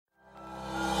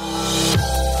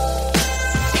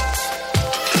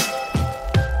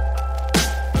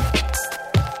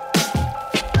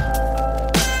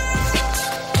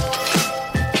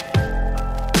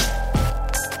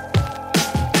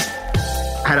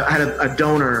I had a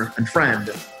donor and friend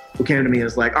who came to me and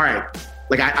was like, all right,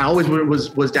 like I always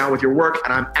was down with your work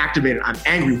and I'm activated. I'm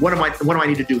angry. What do I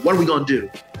need to do? What are we going to do?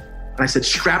 And I said,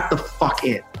 strap the fuck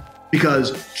in.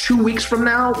 Because 2 weeks from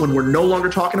now, when we're no longer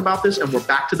talking about this and we're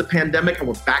back to the pandemic and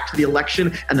we're back to the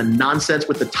election and the nonsense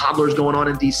with the toddlers going on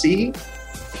in DC,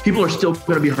 people are still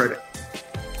going to be hurting.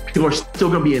 People are still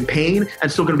going to be in pain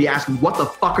and still going to be asking, what the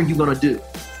fuck are you going to do?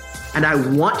 And I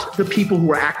want the people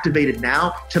who are activated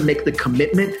now to make the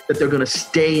commitment that they're going to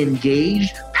stay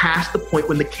engaged past the point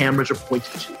when the cameras are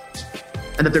pointed to it.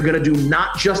 And that they're going to do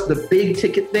not just the big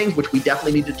ticket things, which we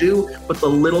definitely need to do, but the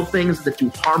little things that do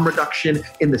harm reduction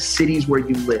in the cities where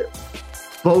you live.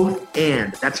 Both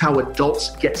and. That's how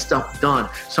adults get stuff done.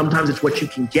 Sometimes it's what you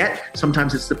can get.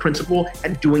 Sometimes it's the principle.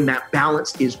 And doing that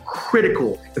balance is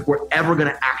critical if we're ever going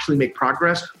to actually make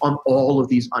progress on all of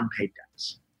these unpaid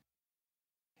debts.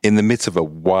 In the midst of a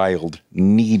wild,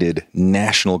 needed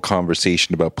national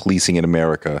conversation about policing in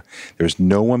America, there's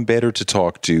no one better to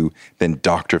talk to than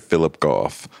Dr. Phillip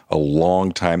Goff, a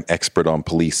longtime expert on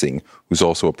policing, who's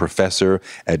also a professor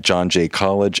at John Jay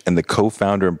College and the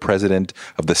co-founder and president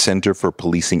of the Center for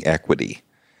Policing Equity.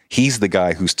 He's the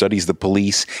guy who studies the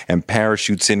police and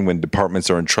parachutes in when departments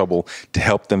are in trouble to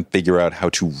help them figure out how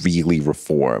to really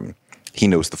reform. He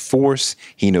knows the force,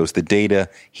 he knows the data,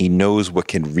 he knows what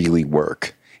can really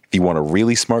work. If you want a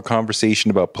really smart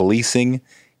conversation about policing,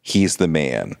 he's the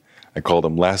man. I called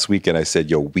him last week and I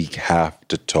said, yo, we have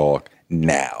to talk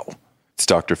now. It's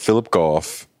Dr. Phillip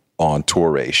Goff on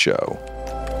Touré Show.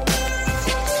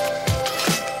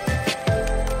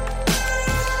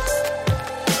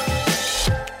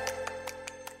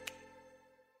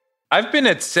 I've been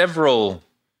at several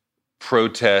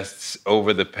protests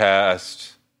over the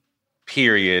past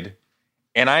period,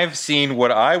 and I've seen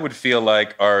what I would feel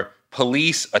like are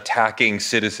police attacking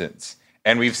citizens.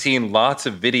 And we've seen lots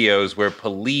of videos where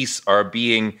police are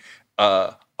being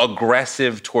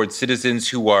aggressive towards citizens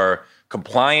who are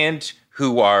compliant,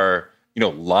 who are,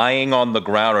 lying on the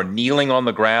ground or kneeling on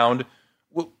the ground.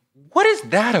 What is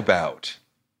that about?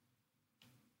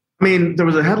 I mean, there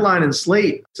was a headline in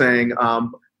Slate saying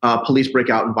police break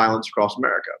out in violence across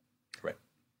America. Right.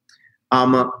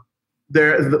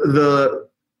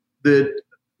 The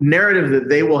narrative that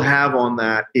they will have on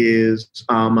that is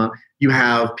you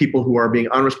have people who are being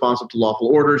unresponsive to lawful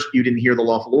orders. You didn't hear the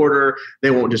lawful order. They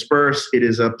won't disperse. It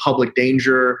is a public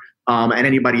danger. And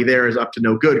anybody there is up to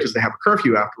no good because they have a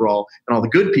curfew after all. And all the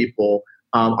good people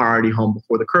are already home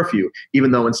before the curfew,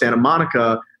 even though in Santa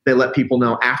Monica, they let people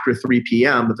know after 3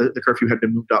 p.m. that the curfew had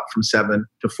been moved up from 7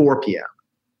 to 4 p.m.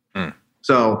 Mm.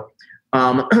 So,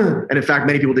 and in fact,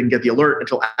 many people didn't get the alert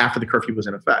until after the curfew was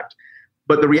in effect.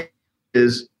 But the reality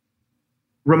is,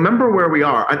 remember where we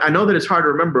are. I know that it's hard to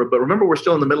remember, but remember we're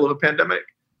still in the middle of a pandemic.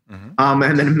 Mm-hmm.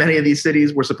 And then in many of these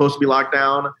cities, we're supposed to be locked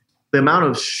down. The amount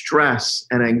of stress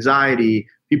and anxiety,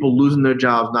 people losing their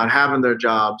jobs, not having their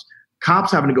jobs,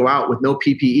 cops having to go out with no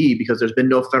PPE because there's been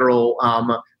no federal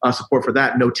support for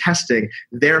that, no testing,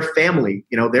 their family,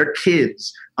 their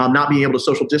kids not being able to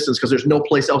social distance because there's no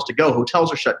place else to go.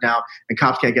 Hotels are shut down and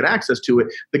cops can't get access to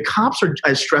it. The cops are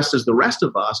as stressed as the rest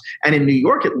of us. And in New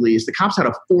York, at least, the cops had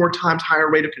a 4 times higher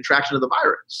rate of contraction of the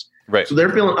virus. Right. So they're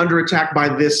feeling under attack by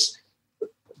this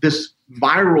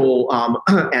viral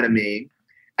enemy.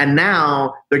 And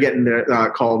now they're getting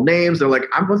called names. They're like,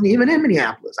 I wasn't even in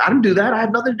Minneapolis. I didn't do that. I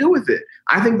had nothing to do with it.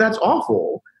 I think that's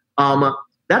awful.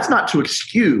 That's not to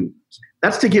excuse.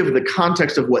 That's to give the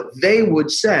context of what they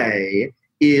would say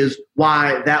is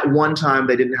why that one time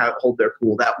they didn't hold their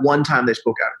cool. That one time they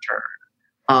spoke out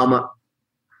of turn.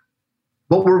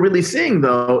 What we're really seeing,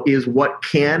 though, is what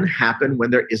can happen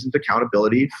when there isn't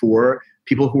accountability for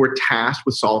people who are tasked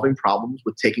with solving problems,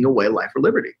 with taking away life or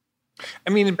liberty.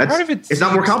 I mean, it's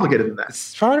not more complicated than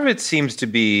that. Part of it seems to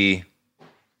be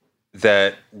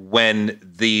that when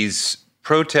these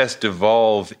protests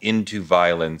devolve into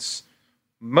violence,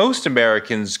 most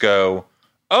Americans go,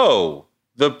 oh,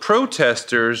 the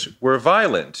protesters were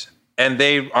violent. And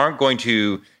they aren't going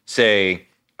to say,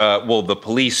 well, the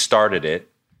police started it,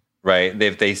 right?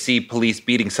 If they see police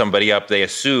beating somebody up, they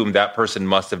assume that person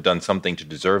must have done something to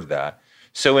deserve that.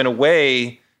 So in a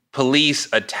way, police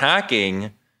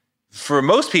attacking, for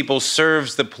most people,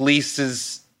 serves the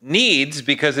police's needs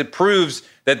because it proves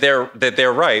that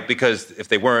they're right. Because if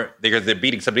they weren't, because they're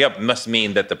beating somebody up, it must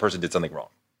mean that the person did something wrong.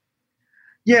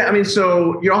 Yeah, I mean,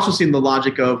 so you're also seeing the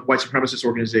logic of white supremacist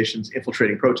organizations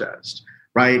infiltrating protest,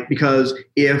 right? Because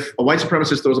if a white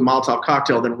supremacist throws a Molotov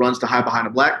cocktail, then runs to hide behind a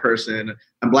black person,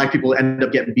 and black people end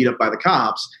up getting beat up by the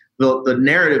cops, the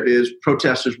narrative is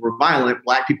protesters were violent,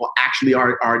 black people actually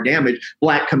are damaged,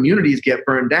 black communities get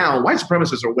burned down, white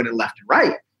supremacists are winning left and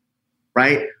right.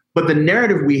 right? But the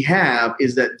narrative we have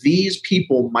is that these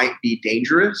people might be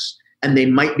dangerous and they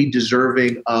might be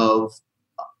deserving of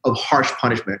harsh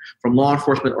punishment from law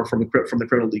enforcement or from the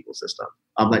criminal legal system,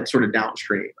 like sort of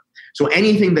downstream. So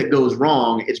anything that goes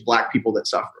wrong, it's Black people that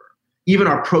suffer. Even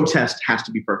our protest has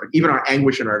to be perfect. Even our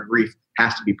anguish and our grief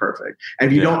has to be perfect. And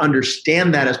if you don't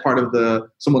understand that as part of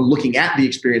someone looking at the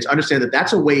experience, understand that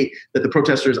that's a weight that the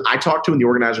protesters I talk to and the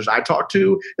organizers I talk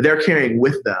to, they're carrying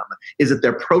with them, is that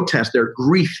their protest, their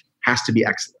grief has to be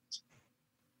excellent.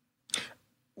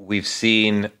 We've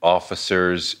seen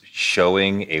officers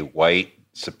showing a white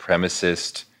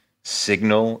supremacist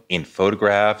signal in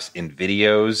photographs, in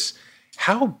videos.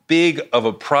 How big of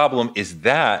a problem is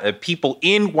that people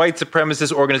in white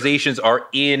supremacist organizations are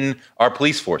in our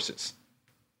police forces?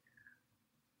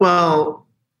 Well,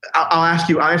 I'll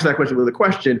answer that question with a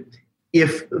question.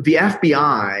 If the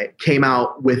FBI came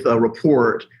out with a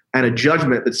report and a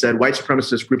judgment that said white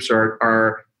supremacist groups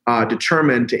are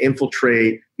determined to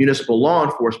infiltrate municipal law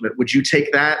enforcement, would you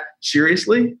take that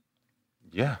seriously?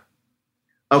 Yeah.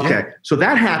 Okay, yeah. So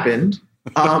that happened.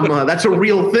 That's a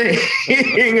real thing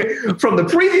from the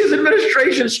previous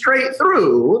administration straight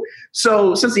through.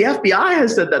 So since the FBI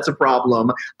has said that's a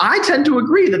problem, I tend to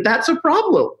agree that that's a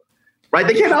problem, right?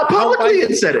 They came out publicly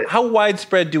and said it. How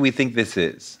widespread do we think this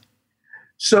is?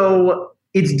 So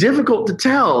it's difficult to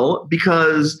tell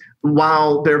because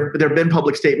while there have been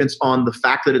public statements on the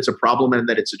fact that it's a problem and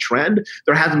that it's a trend,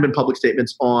 there hasn't been public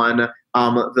statements on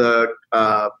the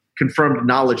confirmed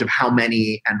knowledge of how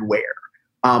many and where.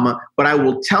 But I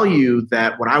will tell you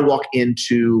that when I walk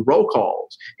into roll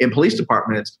calls in police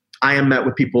departments, I am met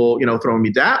with people, throwing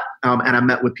me dap, and I'm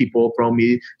met with people throwing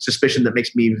me suspicion that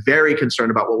makes me very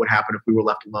concerned about what would happen if we were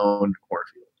left alone in a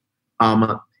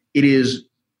cornfield. It is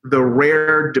the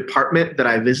rare department that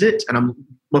I visit, and I'm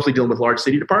mostly dealing with large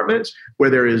city departments, where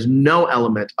there is no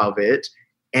element of it,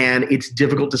 and it's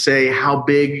difficult to say how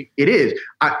big it is.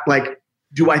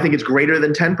 Do I think it's greater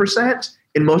than 10%?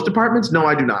 In most departments? No,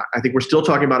 I do not. I think we're still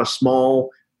talking about a small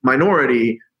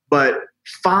minority, but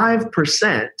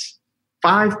 5%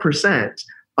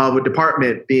 of a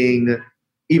department being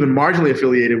even marginally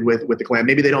affiliated with the Klan.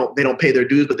 Maybe they don't pay their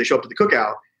dues, but they show up to the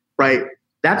cookout, right?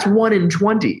 That's 1 in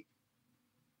 20,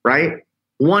 right?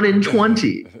 1 in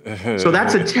 20. So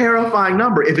that's a terrifying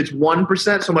number. If it's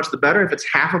 1%, so much the better. If it's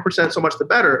 0.5%, so much the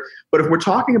better. But if we're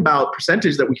talking about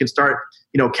percentage that we can start,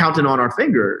 counting on our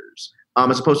fingers,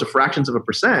 as opposed to fractions of a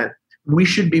percent, we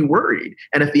should be worried.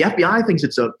 And if the FBI thinks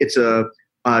it's a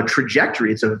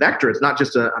trajectory, it's a vector, it's not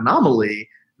just an anomaly,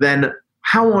 then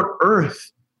how on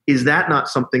earth is that not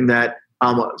something that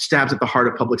stabs at the heart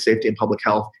of public safety and public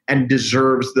health and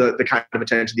deserves the kind of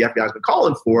attention the FBI has been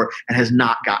calling for and has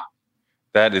not gotten?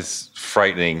 That is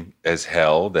frightening as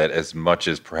hell, that as much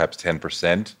as perhaps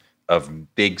 10%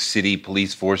 of big city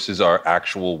police forces are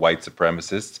actual white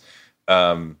supremacists.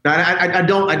 I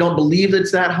don't believe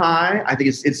it's that high. I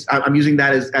think I'm using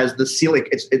that as the ceiling.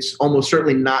 It's almost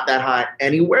certainly not that high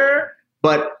anywhere,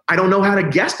 but I don't know how to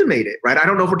guesstimate it, right? I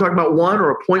don't know if we're talking about 1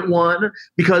 or a 0.1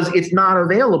 because it's not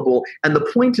available. And the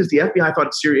point is the FBI thought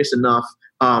it's serious enough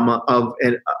of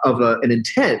an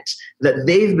intent that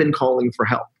they've been calling for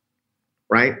help,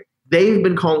 right? They've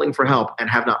been calling for help and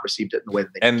have not received it in the way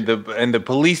that they need to. And the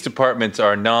police departments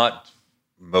are not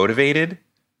motivated,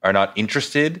 are not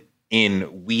interested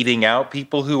in weeding out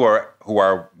people who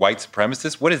are white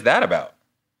supremacists? What is that about?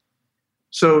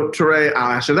 So, Teray,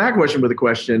 I'll answer that question with a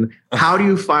question. How do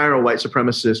you fire a white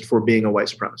supremacist for being a white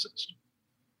supremacist?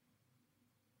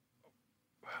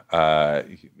 I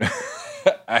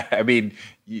mean,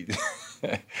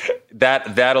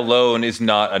 that alone is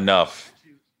not enough.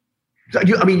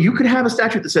 You could have a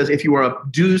statute that says if you are a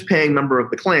dues-paying member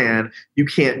of the Klan, you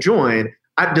can't join.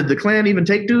 Did the Klan even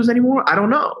take dues anymore? I don't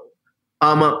know.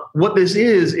 What this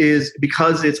is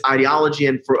because it's ideology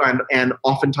and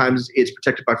oftentimes it's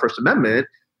protected by First Amendment,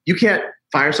 you can't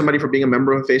fire somebody for being a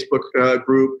member of a Facebook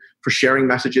group, for sharing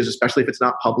messages, especially if it's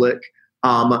not public.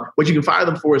 What you can fire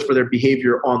them for is for their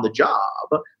behavior on the job.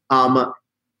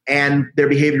 And their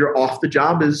behavior off the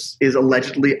job is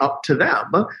allegedly up to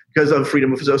them because of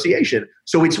freedom of association.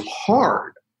 So it's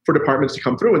hard for departments to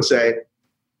come through and say,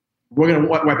 we're going to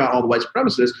wipe out all the white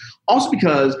supremacists. Also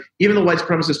because even though white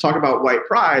supremacists talk about white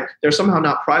pride, they're somehow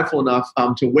not prideful enough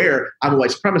to wear I'm a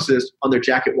white supremacist on their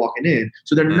jacket walking in.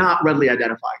 So they're not readily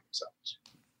identifying themselves.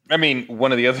 I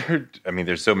mean,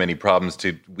 there's so many problems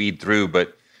to weed through,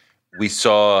 but we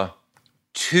saw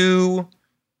 2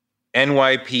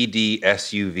 NYPD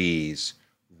SUVs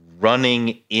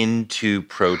running into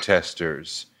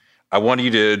protesters. I want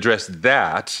you to address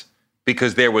that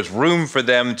because there was room for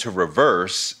them to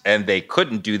reverse, and they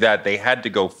couldn't do that. They had to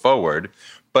go forward.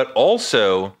 But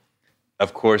also,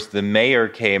 of course, the mayor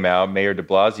de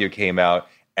Blasio came out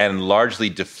and largely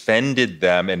defended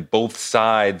them, and both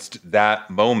sides that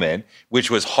moment,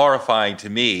 which was horrifying to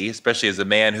me, especially as he's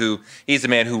a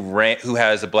man who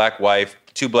has a black wife,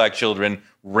 2 black children,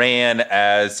 ran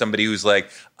as somebody who's like,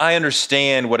 I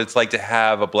understand what it's like to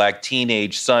have a black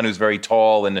teenage son who's very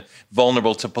tall and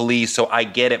vulnerable to police, so I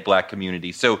get it, black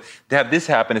community. So to have this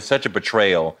happen is such a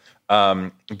betrayal.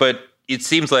 But it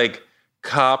seems like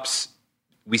cops,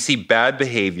 we see bad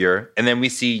behavior, and then we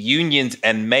see unions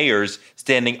and mayors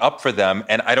standing up for them,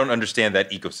 and I don't understand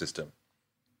that ecosystem.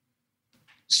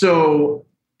 So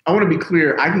I want to be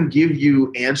clear. I can give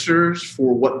you answers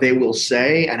for what they will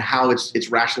say and how it's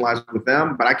rationalized with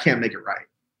them, but I can't make it right.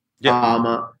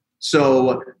 Yeah.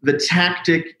 So the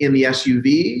tactic in the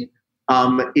SUV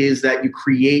is that you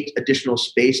create additional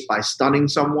space by stunning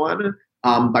someone,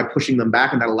 by pushing them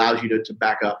back, and that allows you to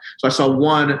back up. So I saw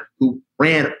one who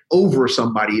ran over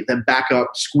somebody, then back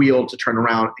up, squealed to turn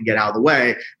around and get out of the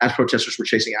way as protesters were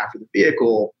chasing after the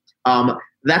vehicle.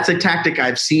 That's a tactic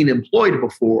I've seen employed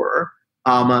before.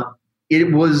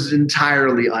 It was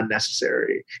entirely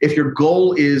unnecessary. If your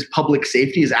goal is public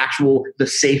safety, the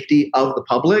safety of the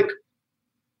public,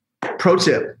 pro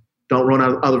tip, don't run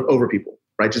over people,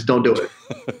 right? Just don't do it.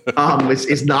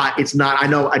 It's not, I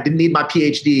know I didn't need my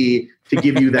PhD to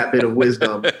give you that bit of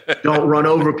wisdom. Don't run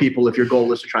over people if your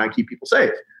goal is to try and keep people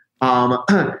safe.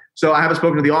 So I haven't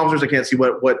spoken to the officers. I can't see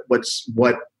what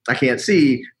I can't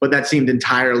see, but that seemed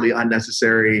entirely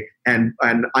unnecessary and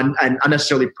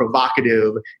unnecessarily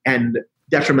provocative and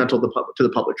detrimental to the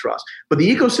public trust. But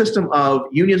the ecosystem of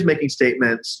unions making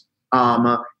statements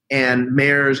and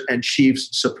mayors and chiefs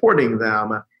supporting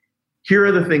them, here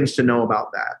are the things to know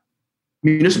about that.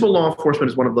 Municipal law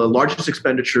enforcement is one of the largest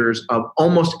expenditures of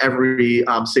almost every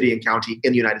city and county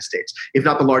in the United States, if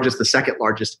not the largest, the second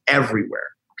largest everywhere.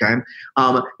 Okay,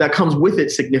 that comes with it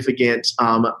significant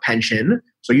pension.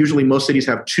 So usually most cities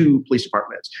have 2 police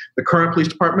departments, the current police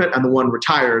department and the one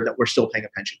retired that we're still paying a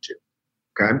pension to.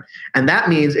 Okay, and that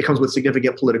means it comes with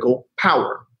significant political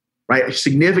power, right?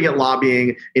 Significant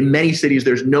lobbying. In many cities,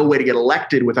 there's no way to get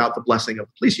elected without the blessing of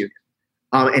the police union.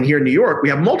 And here in New York, we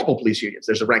have multiple police unions.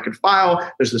 There's the rank and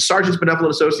file. There's the Sergeants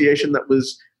Benevolent Association that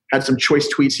had some choice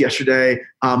tweets yesterday.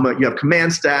 You have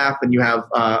command staff, and you have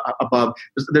above.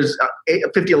 There's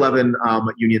 11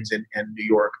 unions in New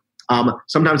York.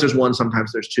 Sometimes there's 1,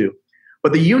 sometimes there's 2.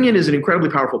 But the union is an incredibly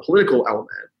powerful political element.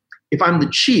 If I'm the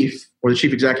chief or the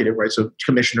chief executive, right, so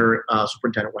commissioner,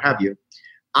 superintendent, what have you,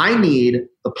 I need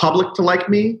the public to like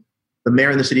me, the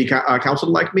mayor and the city council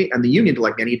to like me, and the union to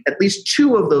like me. I need at least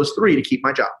 2 of those 3 to keep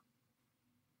my job.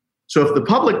 So if the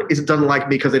public doesn't like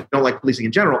me because they don't like policing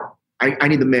in general, I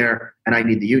need the mayor and I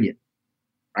need the union,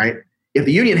 right? If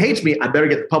the union hates me, I better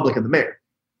get the public and the mayor.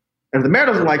 And if the mayor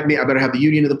doesn't like me, I better have the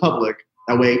union and the public.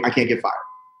 That way I can't get fired.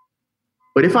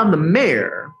 But if I'm the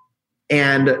mayor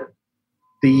and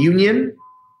the union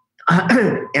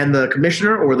and the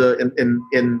commissioner or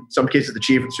in some cases the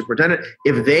chief and superintendent,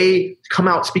 if they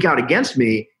speak out against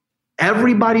me,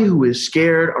 everybody who is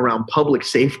scared around public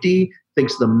safety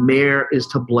thinks the mayor is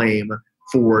to blame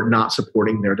for not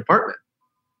supporting their department.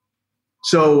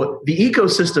 So the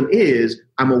ecosystem is,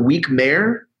 I'm a weak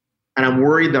mayor and I'm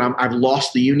worried that I've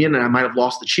lost the union and I might have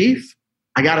lost the chief.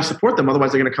 I got to support them.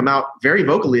 Otherwise, they're going to come out very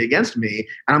vocally against me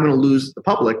and I'm going to lose the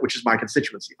public, which is my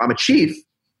constituency. If I'm a chief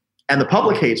and the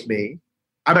public hates me,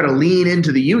 I better lean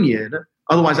into the union.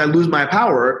 Otherwise, I lose my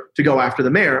power to go after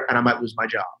the mayor and I might lose my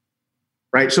job.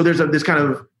 Right? So there's this kind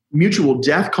of mutual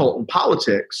death cult in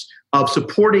politics of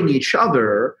supporting each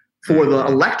other for the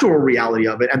electoral reality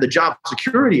of it and the job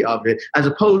security of it, as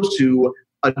opposed to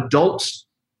adults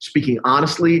speaking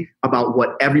honestly about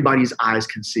what everybody's eyes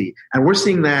can see. And we're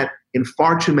seeing that in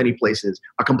far too many places,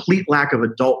 a complete lack of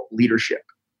adult leadership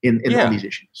in all these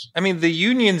issues. I mean, the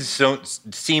unions don't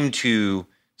seem to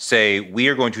say, we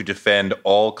are going to defend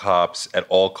all cops at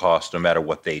all costs, no matter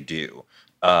what they do.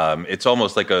 It's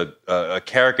almost like a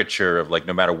caricature of like,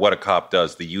 no matter what a cop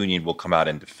does, the union will come out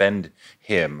and defend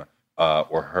him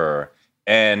or her.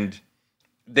 And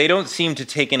they don't seem to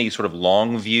take any sort of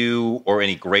long view or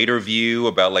any greater view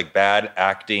about like bad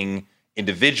acting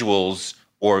individuals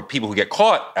or people who get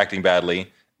caught acting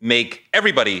badly make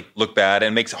everybody look bad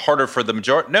and makes it harder for the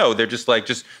majority. No, they're just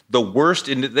the worst.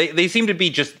 They seem to be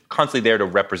just constantly there to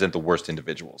represent the worst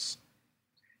individuals.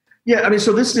 Yeah, I mean,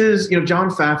 so this is,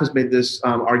 John Pfaff has made this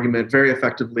argument very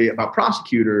effectively about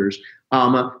prosecutors.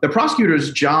 The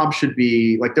prosecutor's job should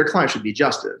be, like, their client should be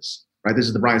justice, right? This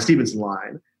is the Brian Stevenson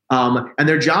line. And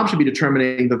their job should be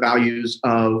determining the values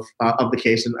of the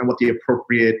case and what the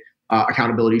appropriate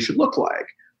accountability should look like.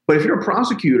 But if you're a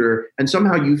prosecutor and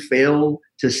somehow you fail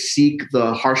to seek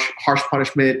the harsh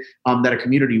punishment that a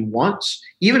community wants,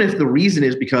 even if the reason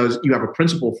is because you have a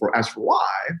principle as for why,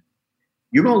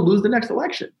 you're going to lose the next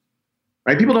election,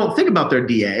 right? People don't think about their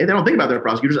DA. They don't think about their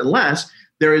prosecutors unless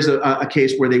there is a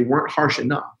case where they weren't harsh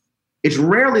enough. It's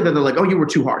rarely that they're like, oh, you were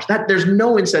too harsh. There's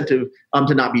no incentive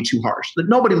to not be too harsh. That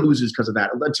nobody loses because of that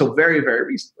until very, very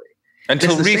recently.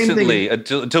 Until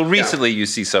recently, you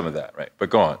see some of that, right? But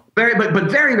go on. Very,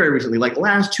 very recently, like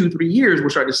last 2-3 years, we're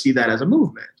starting to see that as a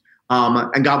movement.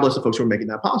 And God bless the folks who are making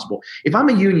that possible. If I'm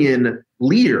a union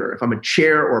leader, if I'm a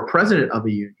chair or a president of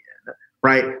a union,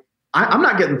 right, I'm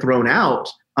not getting thrown out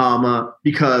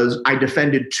because I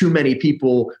defended too many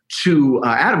people too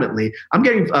adamantly. I'm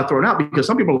getting thrown out because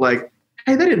some people are like,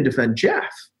 hey, they didn't defend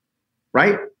Jeff,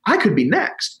 right? I could be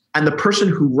next. And the person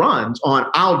who runs on,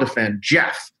 I'll defend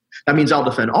Jeff. That means I'll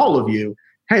defend all of you.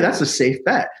 Hey, that's a safe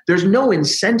bet. There's no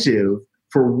incentive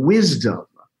for wisdom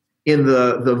in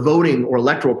the voting or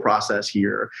electoral process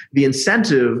here. The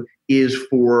incentive is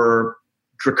for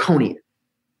draconian.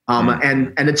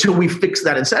 And until we fix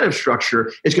that incentive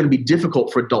structure, it's going to be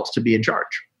difficult for adults to be in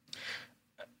charge.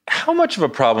 How much of a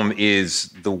problem is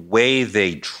the way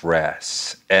they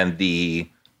dress and the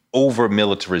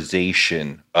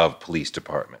over-militarization of police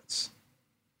departments?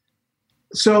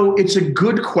 So it's a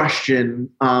good question.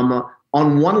 On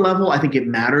one level, I think it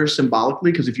matters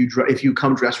symbolically because if you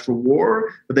come dressed for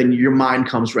war, but then your mind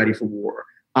comes ready for war.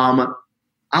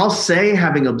 I'll say,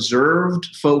 having observed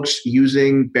folks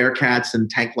using Bearcats and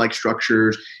tank-like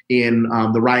structures in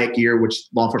the riot gear, which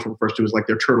law enforcement refers to as like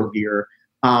their turtle gear,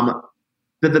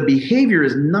 that the behavior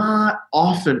is not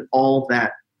often all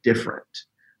that different,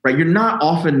 right? You're not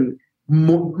often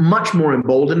much more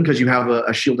emboldened because you have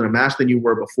a shield and a mask than you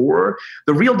were before.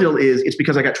 The real deal is it's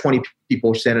because I got 20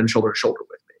 people standing shoulder to shoulder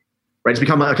with me, right? It's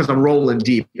because I'm rolling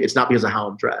deep. It's not because of how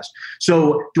I'm dressed.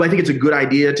 So do I think it's a good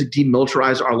idea to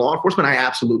demilitarize our law enforcement? I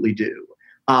absolutely do.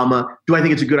 Do I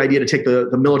think it's a good idea to take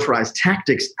the militarized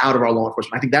tactics out of our law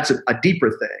enforcement? I think that's a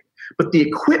deeper thing. But the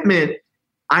equipment,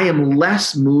 I am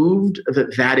less moved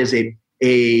that is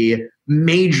a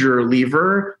major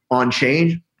lever on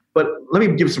change. But let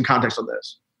me give some context on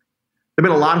this. There have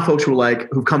been a lot of folks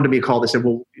who've come to me, they said,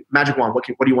 well, Magic Wand, what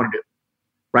do you want to do?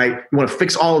 Right? You want to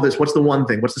fix all of this. What's the one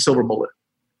thing? What's the silver bullet?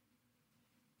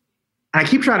 And I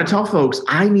keep trying to tell folks,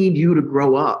 I need you to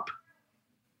grow up.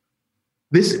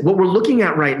 What we're looking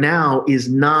at right now is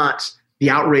not the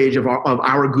outrage of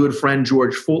our good friend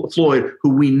George Floyd, who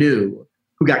we knew,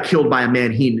 who got killed by a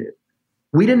man he knew.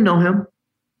 We didn't know him.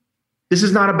 This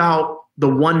is not about the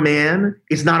one man.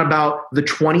 It's not about the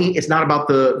 20. It's not about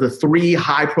the 3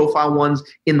 high-profile ones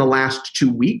in the last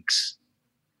 2 weeks.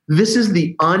 This is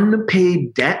the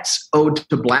unpaid debts owed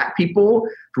to Black people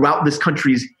throughout this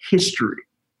country's history.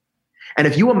 And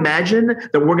if you imagine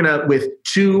that we're going to, with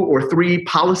 2 or 3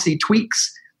 policy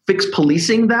tweaks, fix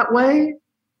policing that way,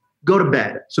 go to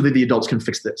bed so that the adults can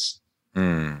fix this.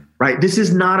 Right? This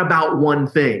is not about one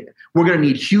thing. We're going to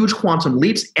need huge quantum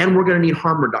leaps, and we're going to need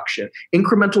harm reduction,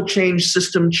 incremental change,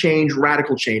 system change,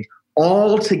 radical change,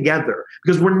 all together,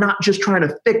 because we're not just trying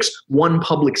to fix one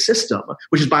public system,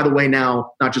 which is, by the way,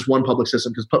 now not just one public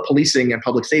system, because policing and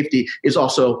public safety is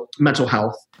also mental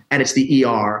health, and it's the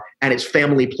ER, and it's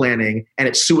family planning, and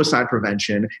it's suicide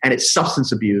prevention, and it's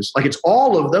substance abuse. Like, it's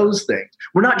all of those things.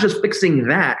 We're not just fixing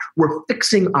that. We're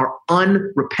fixing our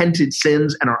unrepented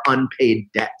sins and our unpaid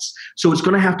debts. So it's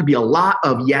going to have to be a lot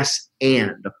of yes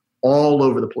and all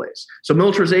over the place. So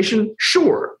militarization,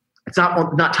 sure. It's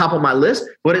not top of my list,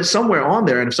 but it's somewhere on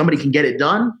there. And if somebody can get it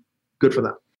done, good for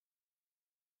them.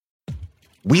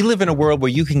 We live in a world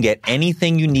where you can get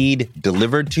anything you need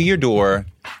delivered to your door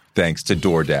thanks to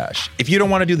DoorDash. If you don't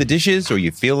want to do the dishes or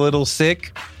you feel a little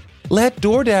sick, let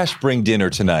DoorDash bring dinner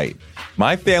tonight.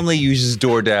 My family uses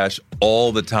DoorDash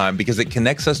all the time because it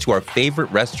connects us to our favorite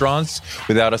restaurants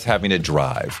without us having to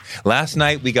drive. Last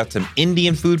night, we got some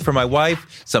Indian food for my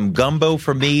wife, some gumbo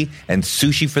for me, and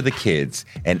sushi for the kids.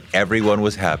 And everyone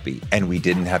was happy, and we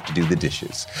didn't have to do the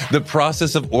dishes. The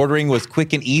process of ordering was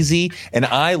quick and easy, and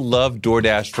I love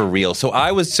DoorDash for real. So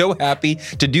I was so happy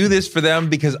to do this for them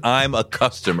because I'm a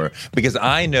customer, because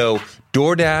I know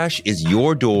DoorDash is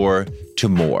your door to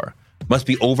more. Must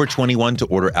be over 21 to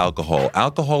order alcohol.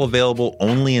 Alcohol available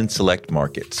only in select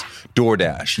markets.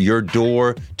 DoorDash, your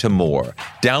door to more.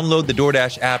 Download the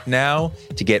DoorDash app now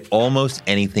to get almost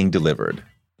anything delivered.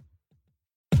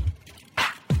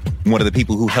 One of the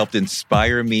people who helped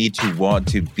inspire me to want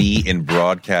to be in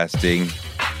broadcasting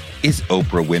is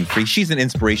Oprah Winfrey. She's an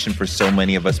inspiration for so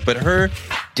many of us, but her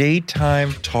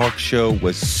daytime talk show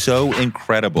was so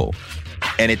incredible.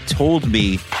 And it told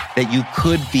me that you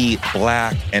could be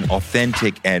Black and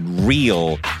authentic and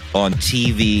real on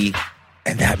TV,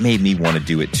 and that made me want to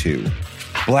do it too.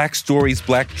 Black Stories,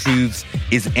 Black Truths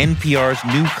is NPR's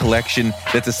new collection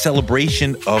that's a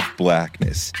celebration of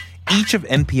Blackness. Each of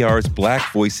NPR's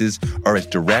Black voices are as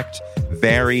direct,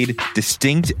 varied,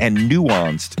 distinct, and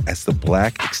nuanced as the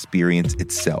Black experience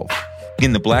itself.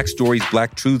 In the Black Stories,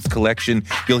 Black Truths collection,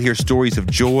 you'll hear stories of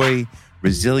joy,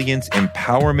 resilience,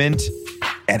 empowerment,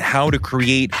 and how to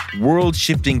create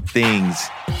world-shifting things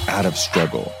out of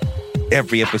struggle.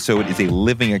 Every episode is a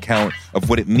living account of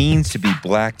what it means to be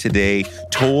Black today,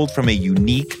 told from a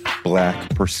unique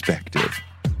Black perspective.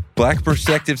 Black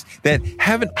perspectives that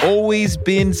haven't always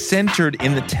been centered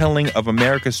in the telling of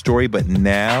America's story, but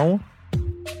now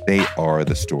they are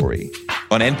the story.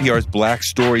 On NPR's Black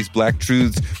Stories, Black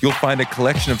Truths, you'll find a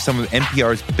collection of some of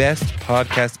NPR's best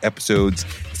podcast episodes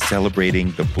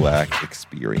celebrating the Black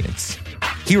experience.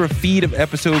 Hear a feed of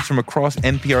episodes from across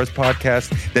NPR's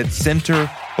podcasts that center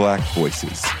Black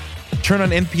voices. Turn on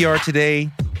NPR today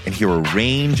and hear a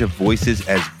range of voices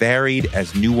as varied,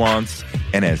 as nuanced,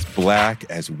 and as Black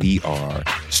as we are.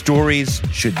 Stories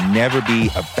should never be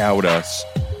about us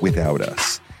without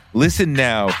us. Listen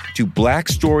now to Black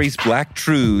Stories, Black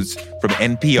Truths from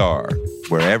NPR,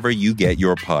 wherever you get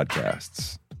your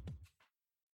podcasts.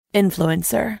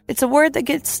 Influencer. It's a word that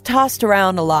gets tossed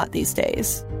around a lot these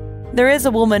days. There is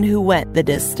a woman who went the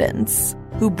distance,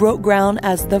 who broke ground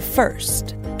as the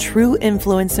first true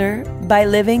influencer by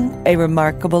living a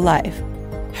remarkable life.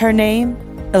 Her name,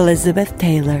 Elizabeth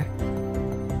Taylor.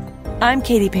 I'm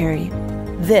Katy Perry.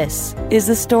 This is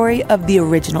the story of the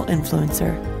original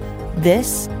influencer.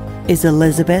 This is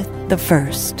Elizabeth the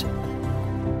First.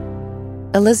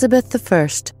 Elizabeth the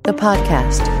First, the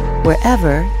podcast,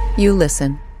 wherever you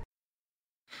listen.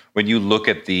 When you look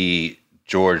at the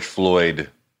George Floyd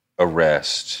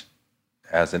arrest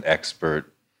as an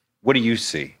expert, what do you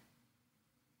see?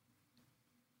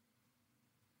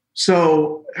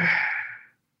 So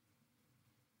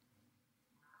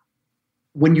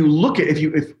when you look at,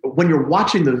 when you're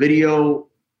watching the video,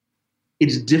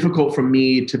 it's difficult for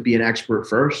me to be an expert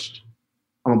first.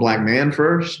 I'm a Black man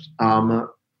first.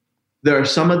 There are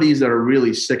some of these that are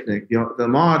really sickening. You know, the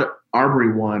Ahmaud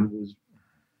Arbery one was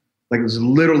like,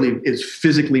 it's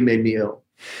physically made me ill.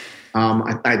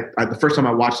 The first time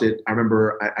I watched it, I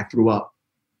remember I threw up.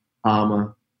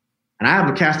 And I have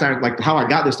a cast iron, like how I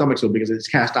got this stomach so because it's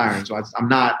cast iron. So I'm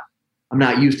not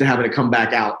used to having it come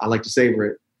back out. I like to savor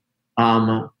it.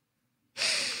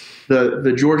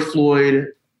 The George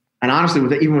Floyd, and honestly,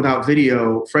 even without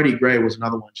video, Freddie Gray was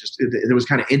another one. There was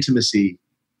kind of intimacy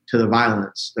to the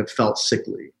violence that felt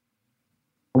sickly.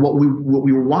 And what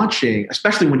we were watching,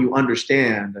 especially when you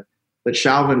understand that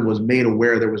Chauvin was made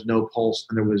aware there was no pulse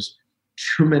and there was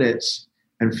 2 minutes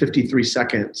and 53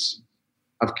 seconds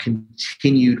of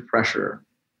continued pressure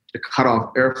to cut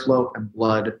off airflow and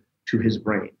blood to his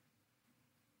brain.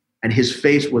 And his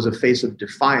face was a face of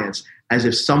defiance, as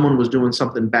if someone was doing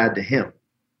something bad to him.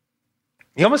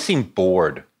 He almost seemed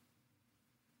bored.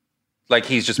 Like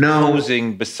he's just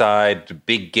posing beside the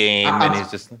big game, and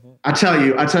he's just... I tell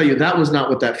you, that was not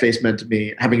what that face meant to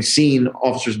me. Having seen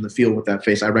officers in the field with that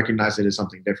face, I recognized it as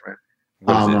something different.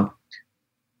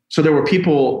 So there were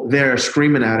people there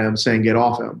screaming at him, saying, "Get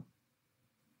off him,"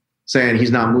 saying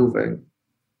he's not moving,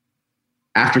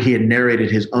 after he had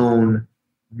narrated his own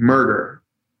murder.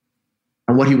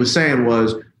 And what he was saying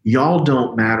was, y'all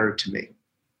don't matter to me.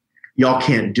 Y'all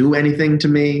can't do anything to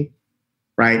me,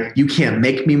 right? You can't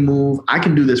make me move. I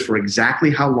can do this for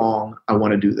exactly how long I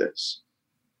want to do this.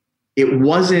 It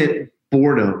wasn't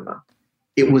boredom.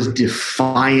 It was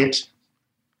defiant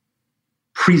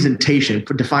presentation,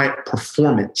 defiant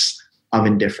performance of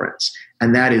indifference.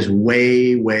 And that is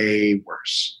way, way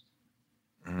worse.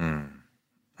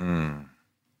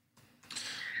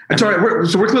 It's all right. We're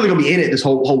clearly going to be in it this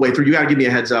whole way through. You got to give me a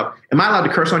heads up. Am I allowed to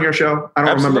curse on your show? I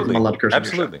don't remember if I'm allowed to curse on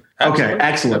your show. Absolutely. Okay,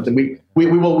 excellent. Then we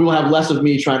will have less of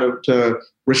me trying to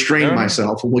restrain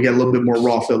myself, and we'll get a little bit more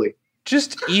raw Philly.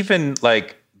 Just even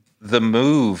like the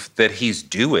move that he's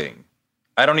doing,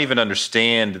 I don't even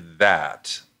understand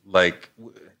that. Like,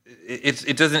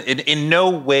 it doesn't. In no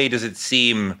way does it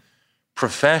seem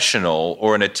professional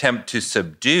or an attempt to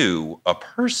subdue a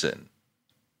person.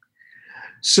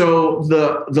 So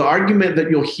the argument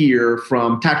that you'll hear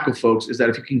from tactical folks is that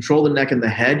if you control the neck and the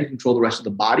head, you control the rest of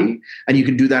the body, and you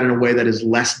can do that in a way that is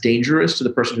less dangerous to the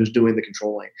person who's doing the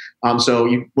controlling. So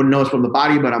you wouldn't know it's from the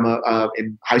body, but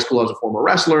in high school I was a former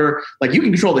wrestler. Like, you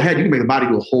can control the head, you can make the body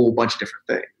do a whole bunch of different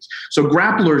things. So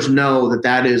grapplers know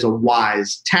that is a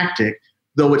wise tactic,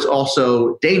 though it's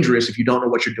also dangerous if you don't know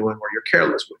what you're doing or you're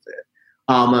careless with it.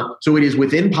 So it is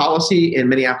within policy in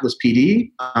Minneapolis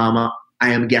PD. I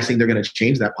am guessing they're going to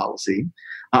change that policy.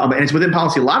 And it's within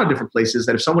policy a lot of different places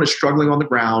that if someone is struggling on the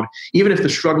ground, even if the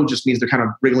struggle just means they're kind of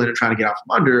wriggling and trying to get out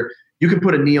from under, you can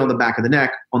put a knee on the back of the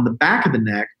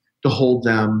neck to hold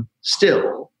them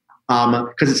still,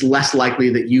 because it's less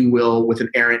likely that you will, with an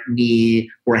errant knee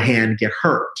or a hand, get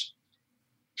hurt.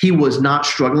 He was not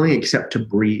struggling except to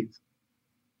breathe.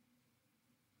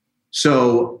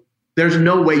 So there's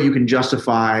no way you can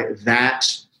justify that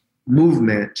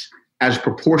movement as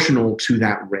proportional to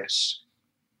that risk.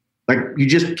 Like, you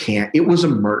just can't. It was a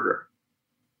murder.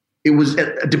 It was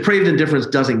a depraved indifference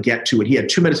doesn't get to it. He had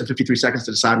 2 minutes and 53 seconds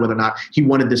to decide whether or not he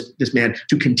wanted this man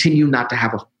to continue not to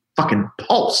have a fucking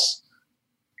pulse.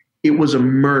 It was a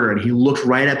murder, and he looked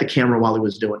right at the camera while he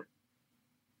was doing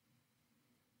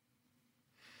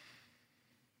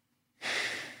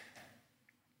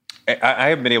it. I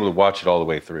haven't been able to watch it all the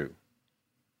way through.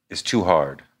 It's too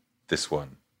hard, this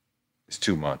one. It's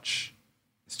too much.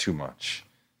 It's too much.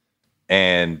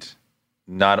 And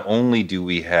not only do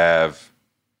we have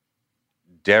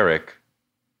Derek,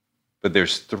 but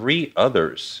there's 3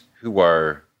 others who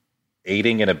are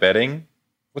aiding and abetting.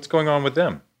 What's going on with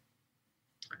them?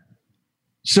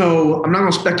 So I'm not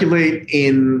going to speculate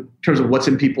in terms of what's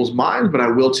in people's minds, but I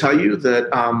will tell you that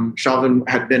Chauvin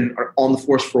had been on the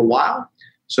force for a while.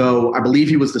 So I believe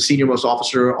he was the senior most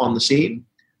officer on the scene.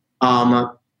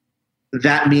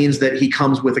 That means that he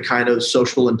comes with a kind of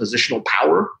social and positional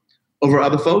power over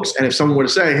other folks. And if someone were to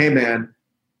say, hey, man,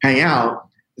 hang out,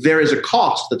 there is a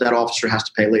cost that officer has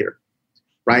to pay later,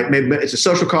 right? Maybe it's a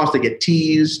social cost. They get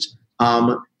teased.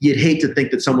 You'd hate to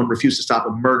think that someone refused to stop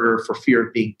a murder for fear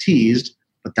of being teased,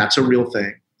 but that's a real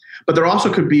thing. But there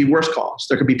also could be worse costs.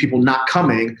 There could be people not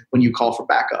coming when you call for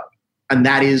backup. And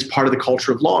that is part of the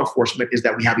culture of law enforcement, is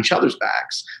that we have each other's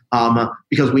backs,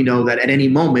 because we know that at any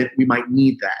moment we might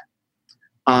need that.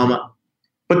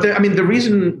 But the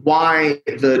reason why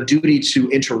the duty to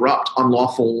interrupt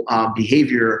unlawful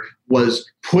behavior was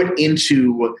put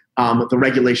into the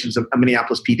regulations of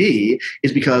Minneapolis PD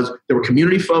is because there were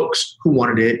community folks who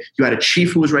wanted it. You had a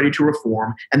chief who was ready to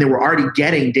reform, and they were already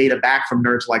getting data back from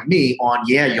nerds like me on,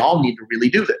 yeah, y'all need to really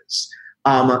do this.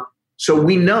 So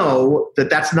we know that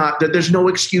there's no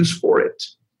excuse for it.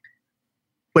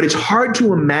 But it's hard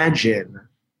to imagine.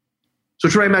 So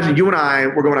try to imagine you and I,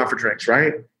 we're going out for drinks,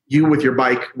 right? You with your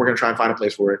bike, we're going to try and find a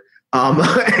place for it.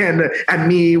 And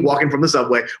me walking from the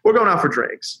subway, we're going out for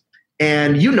drinks.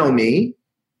 And you know me,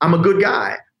 I'm a good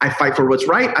guy. I fight for what's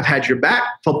right. I've had your back.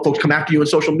 Folks come after you on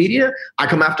social media. I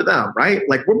come after them, right?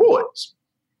 Like, we're boys.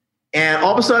 And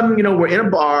all of a sudden, we're in a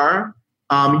bar.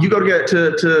 You go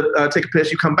to take a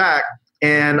piss. You come back,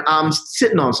 and I'm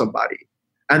sitting on somebody.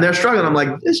 And they're struggling. I'm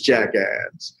like, this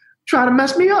jackass trying to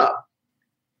mess me up.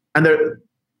 And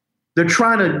they're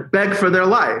trying to beg for their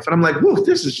life. And I'm like, whoa,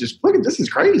 this is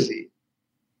crazy.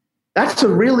 That's a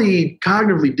really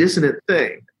cognitively dissonant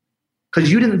thing. Because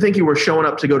you didn't think you were showing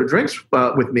up to go to drinks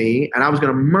with me, and I was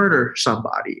going to murder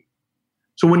somebody.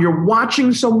 So when you're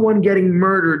watching someone getting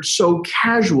murdered so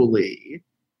casually,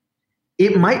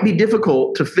 it might be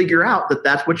difficult to figure out that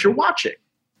that's what you're watching.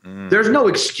 There's no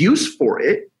excuse for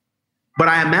it, but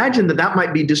I imagine that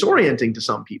might be disorienting to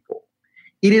some people.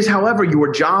 It is, however,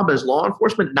 your job as law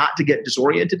enforcement not to get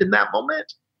disoriented in that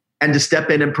moment and to step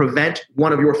in and prevent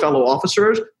one of your fellow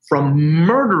officers from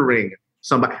murdering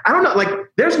somebody. I don't know. Like,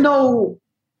 there's no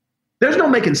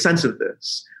making sense of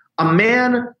this. A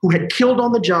man who had killed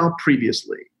on the job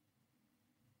previously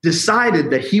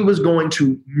decided that he was going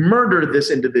to murder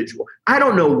this individual. I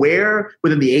don't know where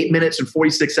within the 8 minutes and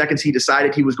 46 seconds he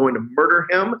decided he was going to murder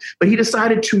him, but he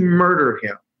decided to murder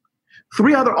him.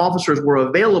 3 other officers were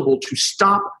available to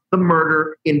stop the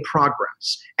murder in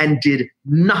progress and did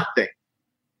nothing.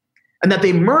 And that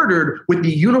they murdered with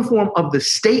the uniform of the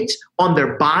state on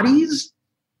their bodies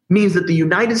means that the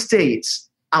United States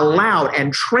allowed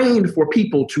and trained for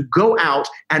people to go out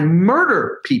and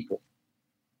murder people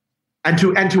and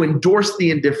to endorse the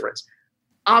indifference.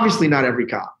 Obviously not every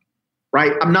cop,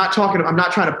 right? I'm not trying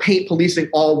to paint policing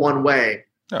all one way.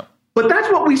 No. But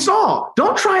that's what we saw.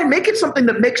 Don't try and make it something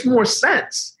that makes more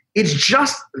sense. It's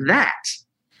just that.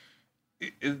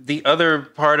 The other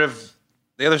sort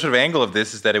of angle of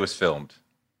this is that it was filmed.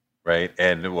 right?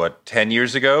 And 10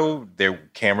 years ago, their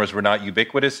cameras were not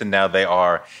ubiquitous, and now they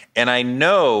are. And I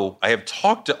have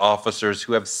talked to officers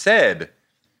who have said,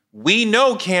 we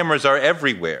know cameras are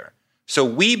everywhere. So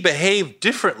we behave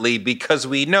differently because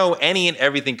we know any and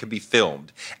everything could be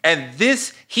filmed. And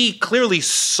he clearly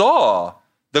saw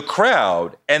the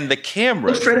crowd and the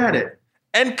cameras. Look straight at it.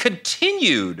 And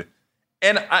continued.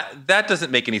 And that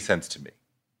doesn't make any sense to me.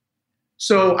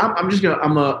 So I'm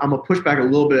gonna push back a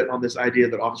little bit on this idea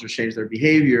that officers change their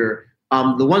behavior.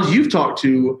 The ones you've talked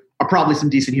to are probably some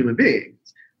decent human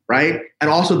beings, right? And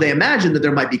also they imagine that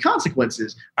there might be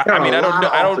consequences.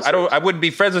 I wouldn't be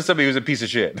friends with somebody who's a piece of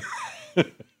shit.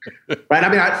 Right. I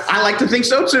mean, I like to think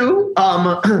so too.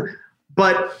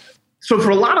 But so for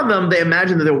a lot of them, they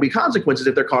imagine that there will be consequences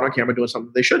if they're caught on camera doing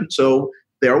something they shouldn't. So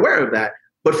they're aware of that.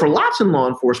 But for lots in law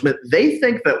enforcement, they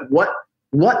think that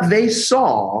what they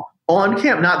saw on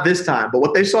camera, not this time, but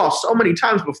what they saw so many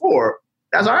times before,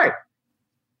 that's all right.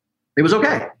 It was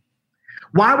okay.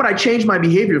 Why would I change my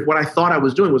behavior if what I thought I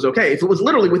was doing was okay? If it was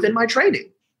literally within my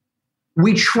training.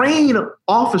 We train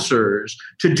officers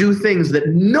to do things that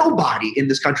nobody in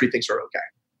this country thinks are okay.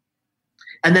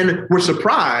 And then we're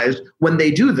surprised when they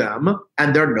do them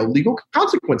and there are no legal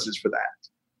consequences for that.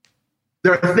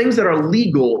 There are things that are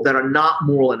legal that are not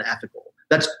moral and ethical.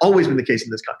 That's always been the case in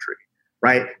this country,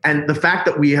 right? And the fact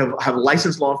that we have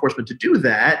licensed law enforcement to do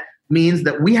that means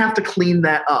that we have to clean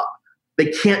that up. They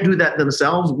can't do that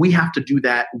themselves. We have to do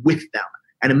that with them,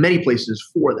 and in many places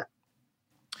for them.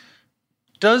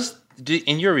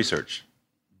 In your research,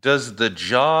 does the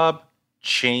job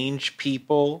change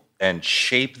people and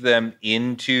shape them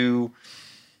into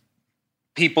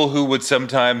people who would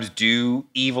sometimes do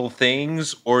evil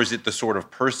things? Or is it the sort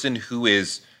of person who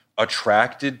is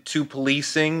attracted to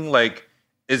policing? Like,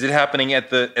 is it happening at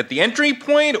the entry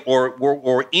point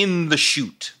or in the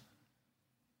chute?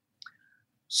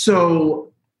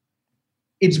 So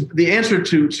it's the answer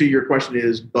to your question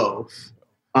is both.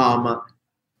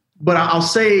 But I'll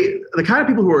say the kind of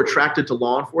people who are attracted to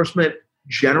law enforcement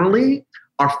generally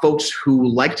are folks who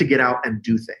like to get out and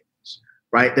do things,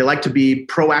 right? They like to be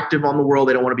proactive on the world.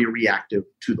 They don't want to be reactive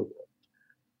to the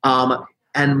world.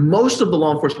 And most of the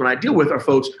law enforcement I deal with are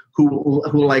folks who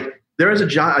like, there is a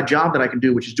job that I can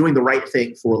do, which is doing the right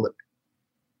thing for a living,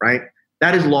 right?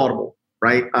 That is laudable,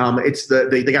 right?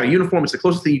 They got a uniform. It's the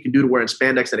closest thing you can do to wearing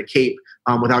spandex and a cape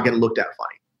without getting looked at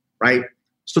funny, right?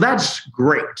 So that's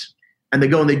great. And they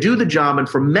go and they do the job. And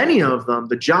for many of them,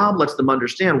 the job lets them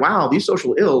understand, wow, these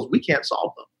social ills, we can't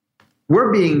solve them.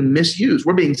 We're being misused.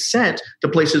 We're being sent to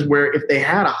places where if they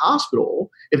had a hospital,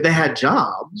 if they had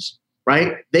jobs,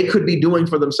 right, they could be doing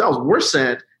for themselves. We're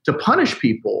sent to punish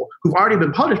people who've already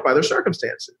been punished by their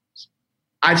circumstances.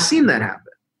 I've seen that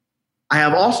happen. I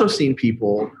have also seen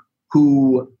people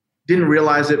who didn't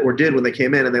realize it or did when they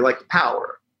came in, and they like the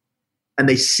power. And